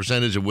 the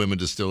percentage of women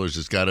distillers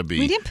has got to be.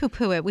 We didn't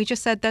poo-poo it. We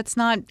just said that's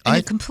not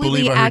a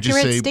completely I heard you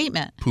accurate say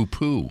statement.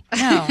 Poo-poo.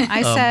 No,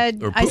 I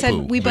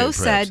said we both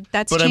perhaps. said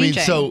that's but changing.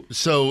 But I mean,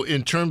 so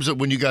in terms of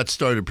when you got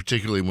started,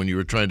 particularly when you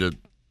were trying to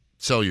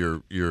sell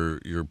your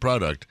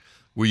product,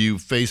 were you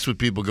faced with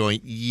people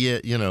going,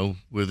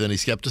 with any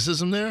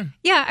skepticism there?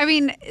 Yeah, I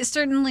mean,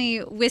 certainly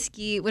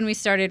whiskey, when we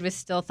started, was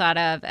still thought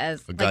of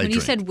as, like, when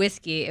you said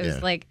whiskey, it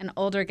was like an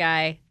older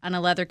guy on a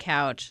leather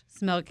couch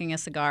smoking a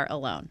cigar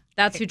alone.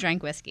 That's who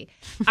drank whiskey.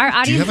 Our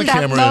audience is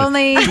that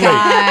lonely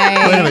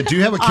guy. Wait a minute, do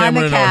you have a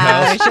camera in our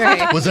house?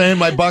 Right. Was I in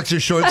my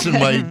boxer shorts and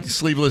my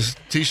sleeveless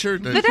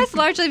T-shirt? But that's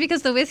largely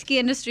because the whiskey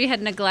industry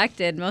had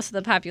neglected most of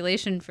the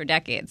population for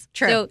decades.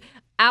 True. So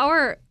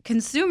our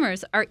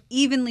consumers are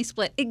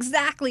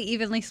exactly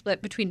evenly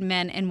split between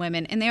men and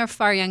women, and they are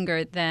far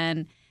younger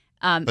than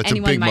that's a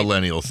big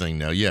millennial thing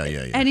now. Yeah.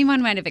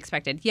 Anyone might have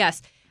expected,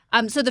 yes.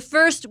 So the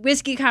first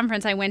whiskey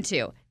conference I went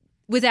to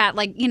was at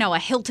a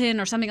Hilton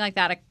or something like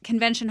that, a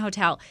convention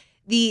hotel.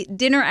 The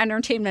dinner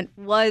entertainment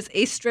was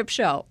a strip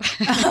show.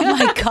 Oh,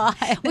 my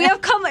God. We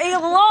have come a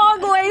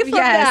long way from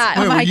that.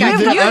 Oh, my God.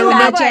 Can you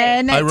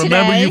imagine I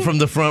remember you from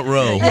the front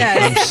row.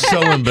 Yes.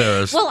 I'm so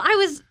embarrassed. Well,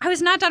 I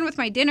was not done with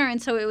my dinner,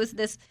 and so it was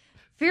this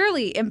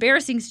fairly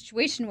embarrassing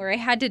situation where I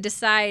had to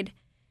decide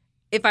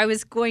if I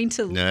was going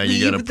to leave the room.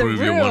 You got to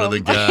prove you're one of the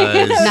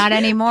guys. Not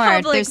anymore.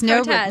 Public There's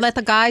protest. let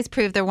the guys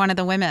prove they're one of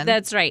the women.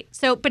 That's right.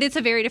 So, but it's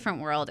a very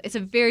different world. It's a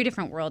very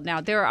different world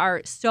now. There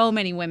are so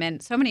many women,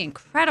 so many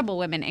incredible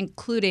women,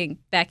 including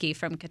Becky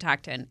from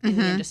Catoctin in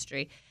the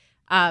industry,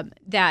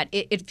 that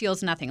it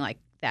feels nothing like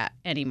that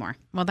anymore.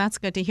 Well, that's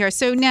good to hear.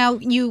 So now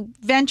you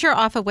venture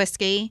off of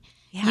whiskey.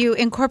 Yeah. You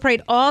incorporate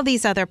all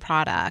these other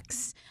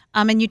products.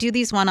 And you do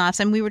these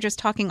one-offs, and we were just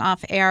talking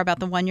off air about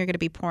the one you're going to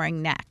be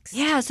pouring next.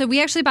 Yeah, so we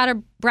actually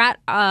brought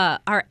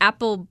our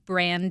apple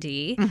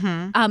brandy.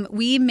 Mm-hmm.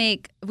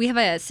 We have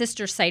a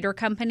sister cider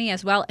company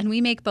as well, and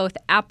we make both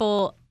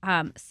apple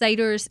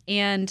ciders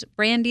and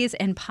brandies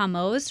and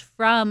pommeaus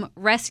from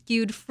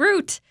rescued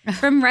fruit,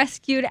 from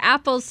rescued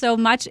apples. So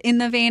much in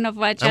the vein of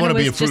what Jenna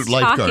was just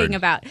talking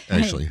about.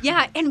 Actually,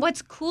 yeah, and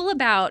what's cool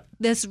about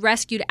this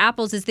rescued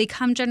apples is they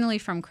come generally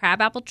from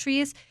crabapple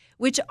trees,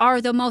 which are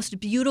the most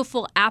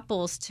beautiful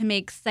apples to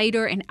make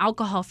cider and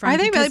alcohol from. Are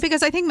they really?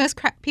 Because I think most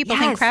people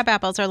think crab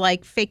apples are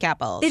like fake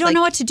apples. They don't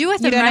know what to do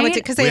with them, right?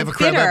 Because we they have a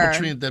crab apple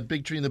tree, that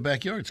big tree in the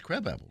backyard. It's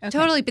crab apples. Okay.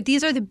 Totally, but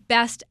these are the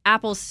best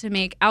apples to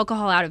make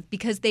alcohol out of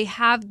because they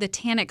have the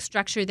tannic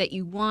structure that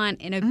you want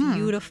in a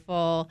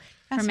beautiful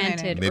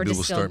fermented or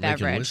distilled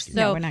beverage. So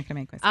no, we're not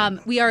going to make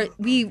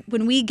whiskey.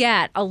 When we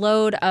get a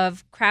load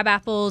of crab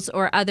apples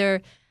or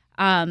other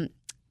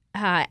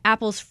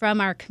apples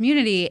from our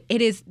community,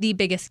 it is the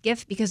biggest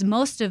gift because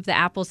most of the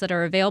apples that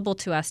are available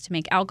to us to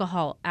make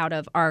alcohol out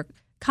of are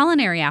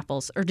culinary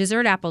apples or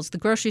dessert apples, the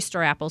grocery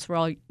store apples we're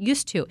all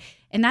used to.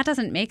 And that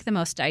doesn't make the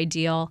most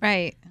ideal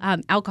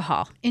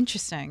alcohol.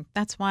 Interesting.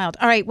 That's wild.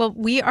 All right. Well,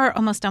 we are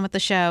almost done with the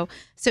show.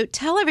 So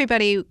tell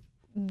everybody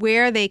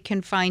where they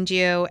can find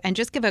you and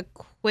just give a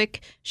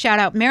quick shout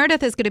out.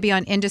 Meredith is going to be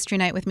on Industry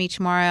Night with me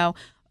tomorrow.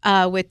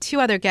 With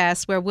two other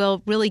guests where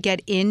we'll really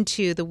get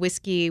into the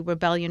Whiskey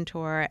Rebellion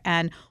Tour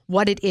and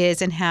what it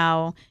is and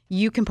how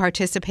you can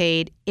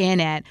participate in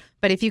it.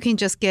 But if you can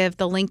just give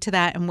the link to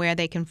that and where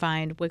they can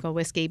find Wigle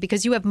Whiskey,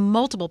 because you have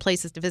multiple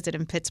places to visit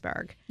in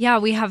Pittsburgh. Yeah,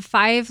 we have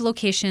 5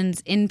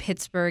 locations in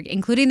Pittsburgh,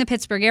 including the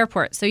Pittsburgh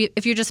airport. So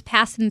if you're just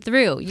passing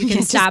through, you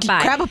can stop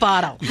by. Grab a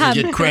bottle. You can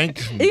get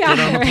cranked and get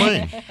on the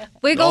plane.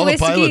 Wigle All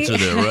Whiskey. the pilots are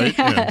there, right?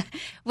 Yeah.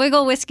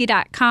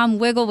 WiggleWhiskey.com.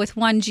 Wiggle with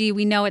 1G.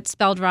 We know it's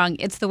spelled wrong.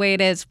 It's the way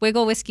it is.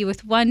 WiggleWhiskey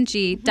with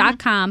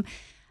 1G.com.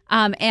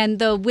 And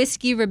the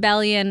Whiskey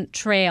Rebellion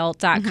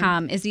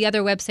Trail.com is the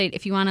other website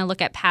if you want to look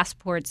at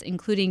passports,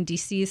 including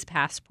DC's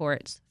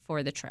passports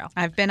for the trail.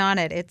 I've been on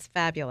it. It's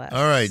fabulous.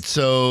 All right.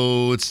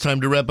 So it's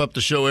time to wrap up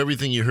the show.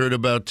 Everything you heard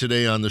about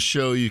today on the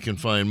show, you can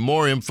find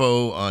more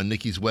info on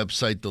Nikki's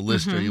website,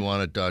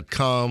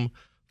 thelisteryouwantit.com.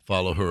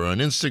 Follow her on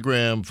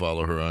Instagram.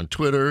 Follow her on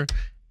Twitter.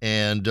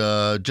 And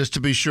just to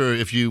be sure,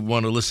 if you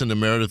want to listen to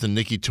Meredith and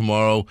Nikki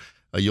tomorrow,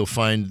 you'll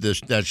find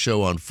that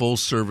show on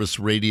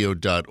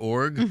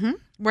fullserviceradio.org. Mm-hmm.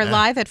 We're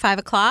live at 5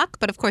 o'clock,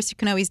 but of course you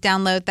can always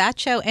download that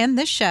show and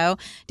this show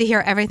to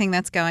hear everything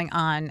that's going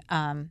on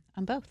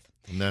both.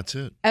 And that's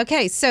it.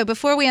 Okay, so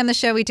before we end the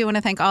show, we do want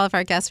to thank all of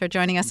our guests for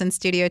joining us in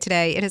studio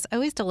today. It is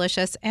always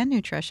delicious and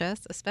nutritious,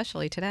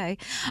 especially today.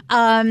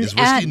 Is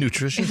whiskey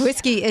nutritious?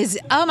 Whiskey is,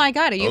 oh my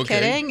God, are you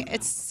kidding?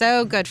 It's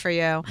so good for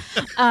you.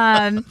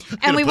 And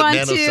we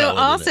want to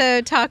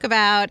also talk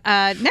about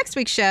next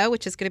week's show,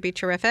 which is going to be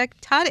terrific.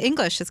 Todd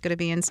English is going to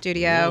be in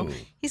studio. Whoa.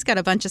 He's got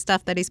a bunch of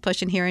stuff that he's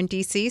pushing here in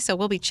D.C., so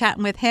we'll be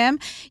chatting with him.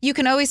 You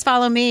can always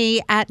follow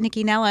me at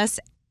Nycci Nellis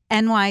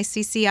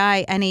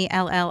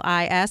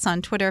NYCCI-NELLIS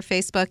on Twitter,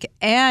 Facebook,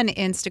 and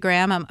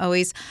Instagram. I'm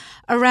always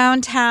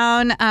around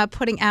town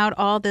putting out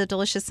all the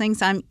delicious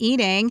things I'm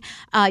eating.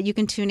 You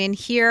can tune in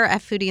here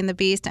at Foodie and the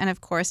Beast and,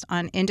 of course,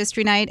 on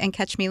Industry Night, and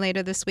catch me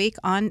later this week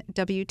on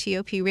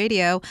WTOP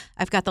Radio.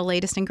 I've got the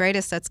latest and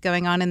greatest that's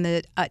going on in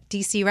the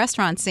D.C.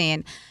 restaurant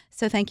scene.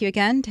 So thank you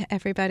again to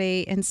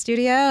everybody in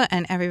studio,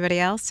 and everybody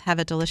else. Have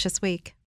a delicious week.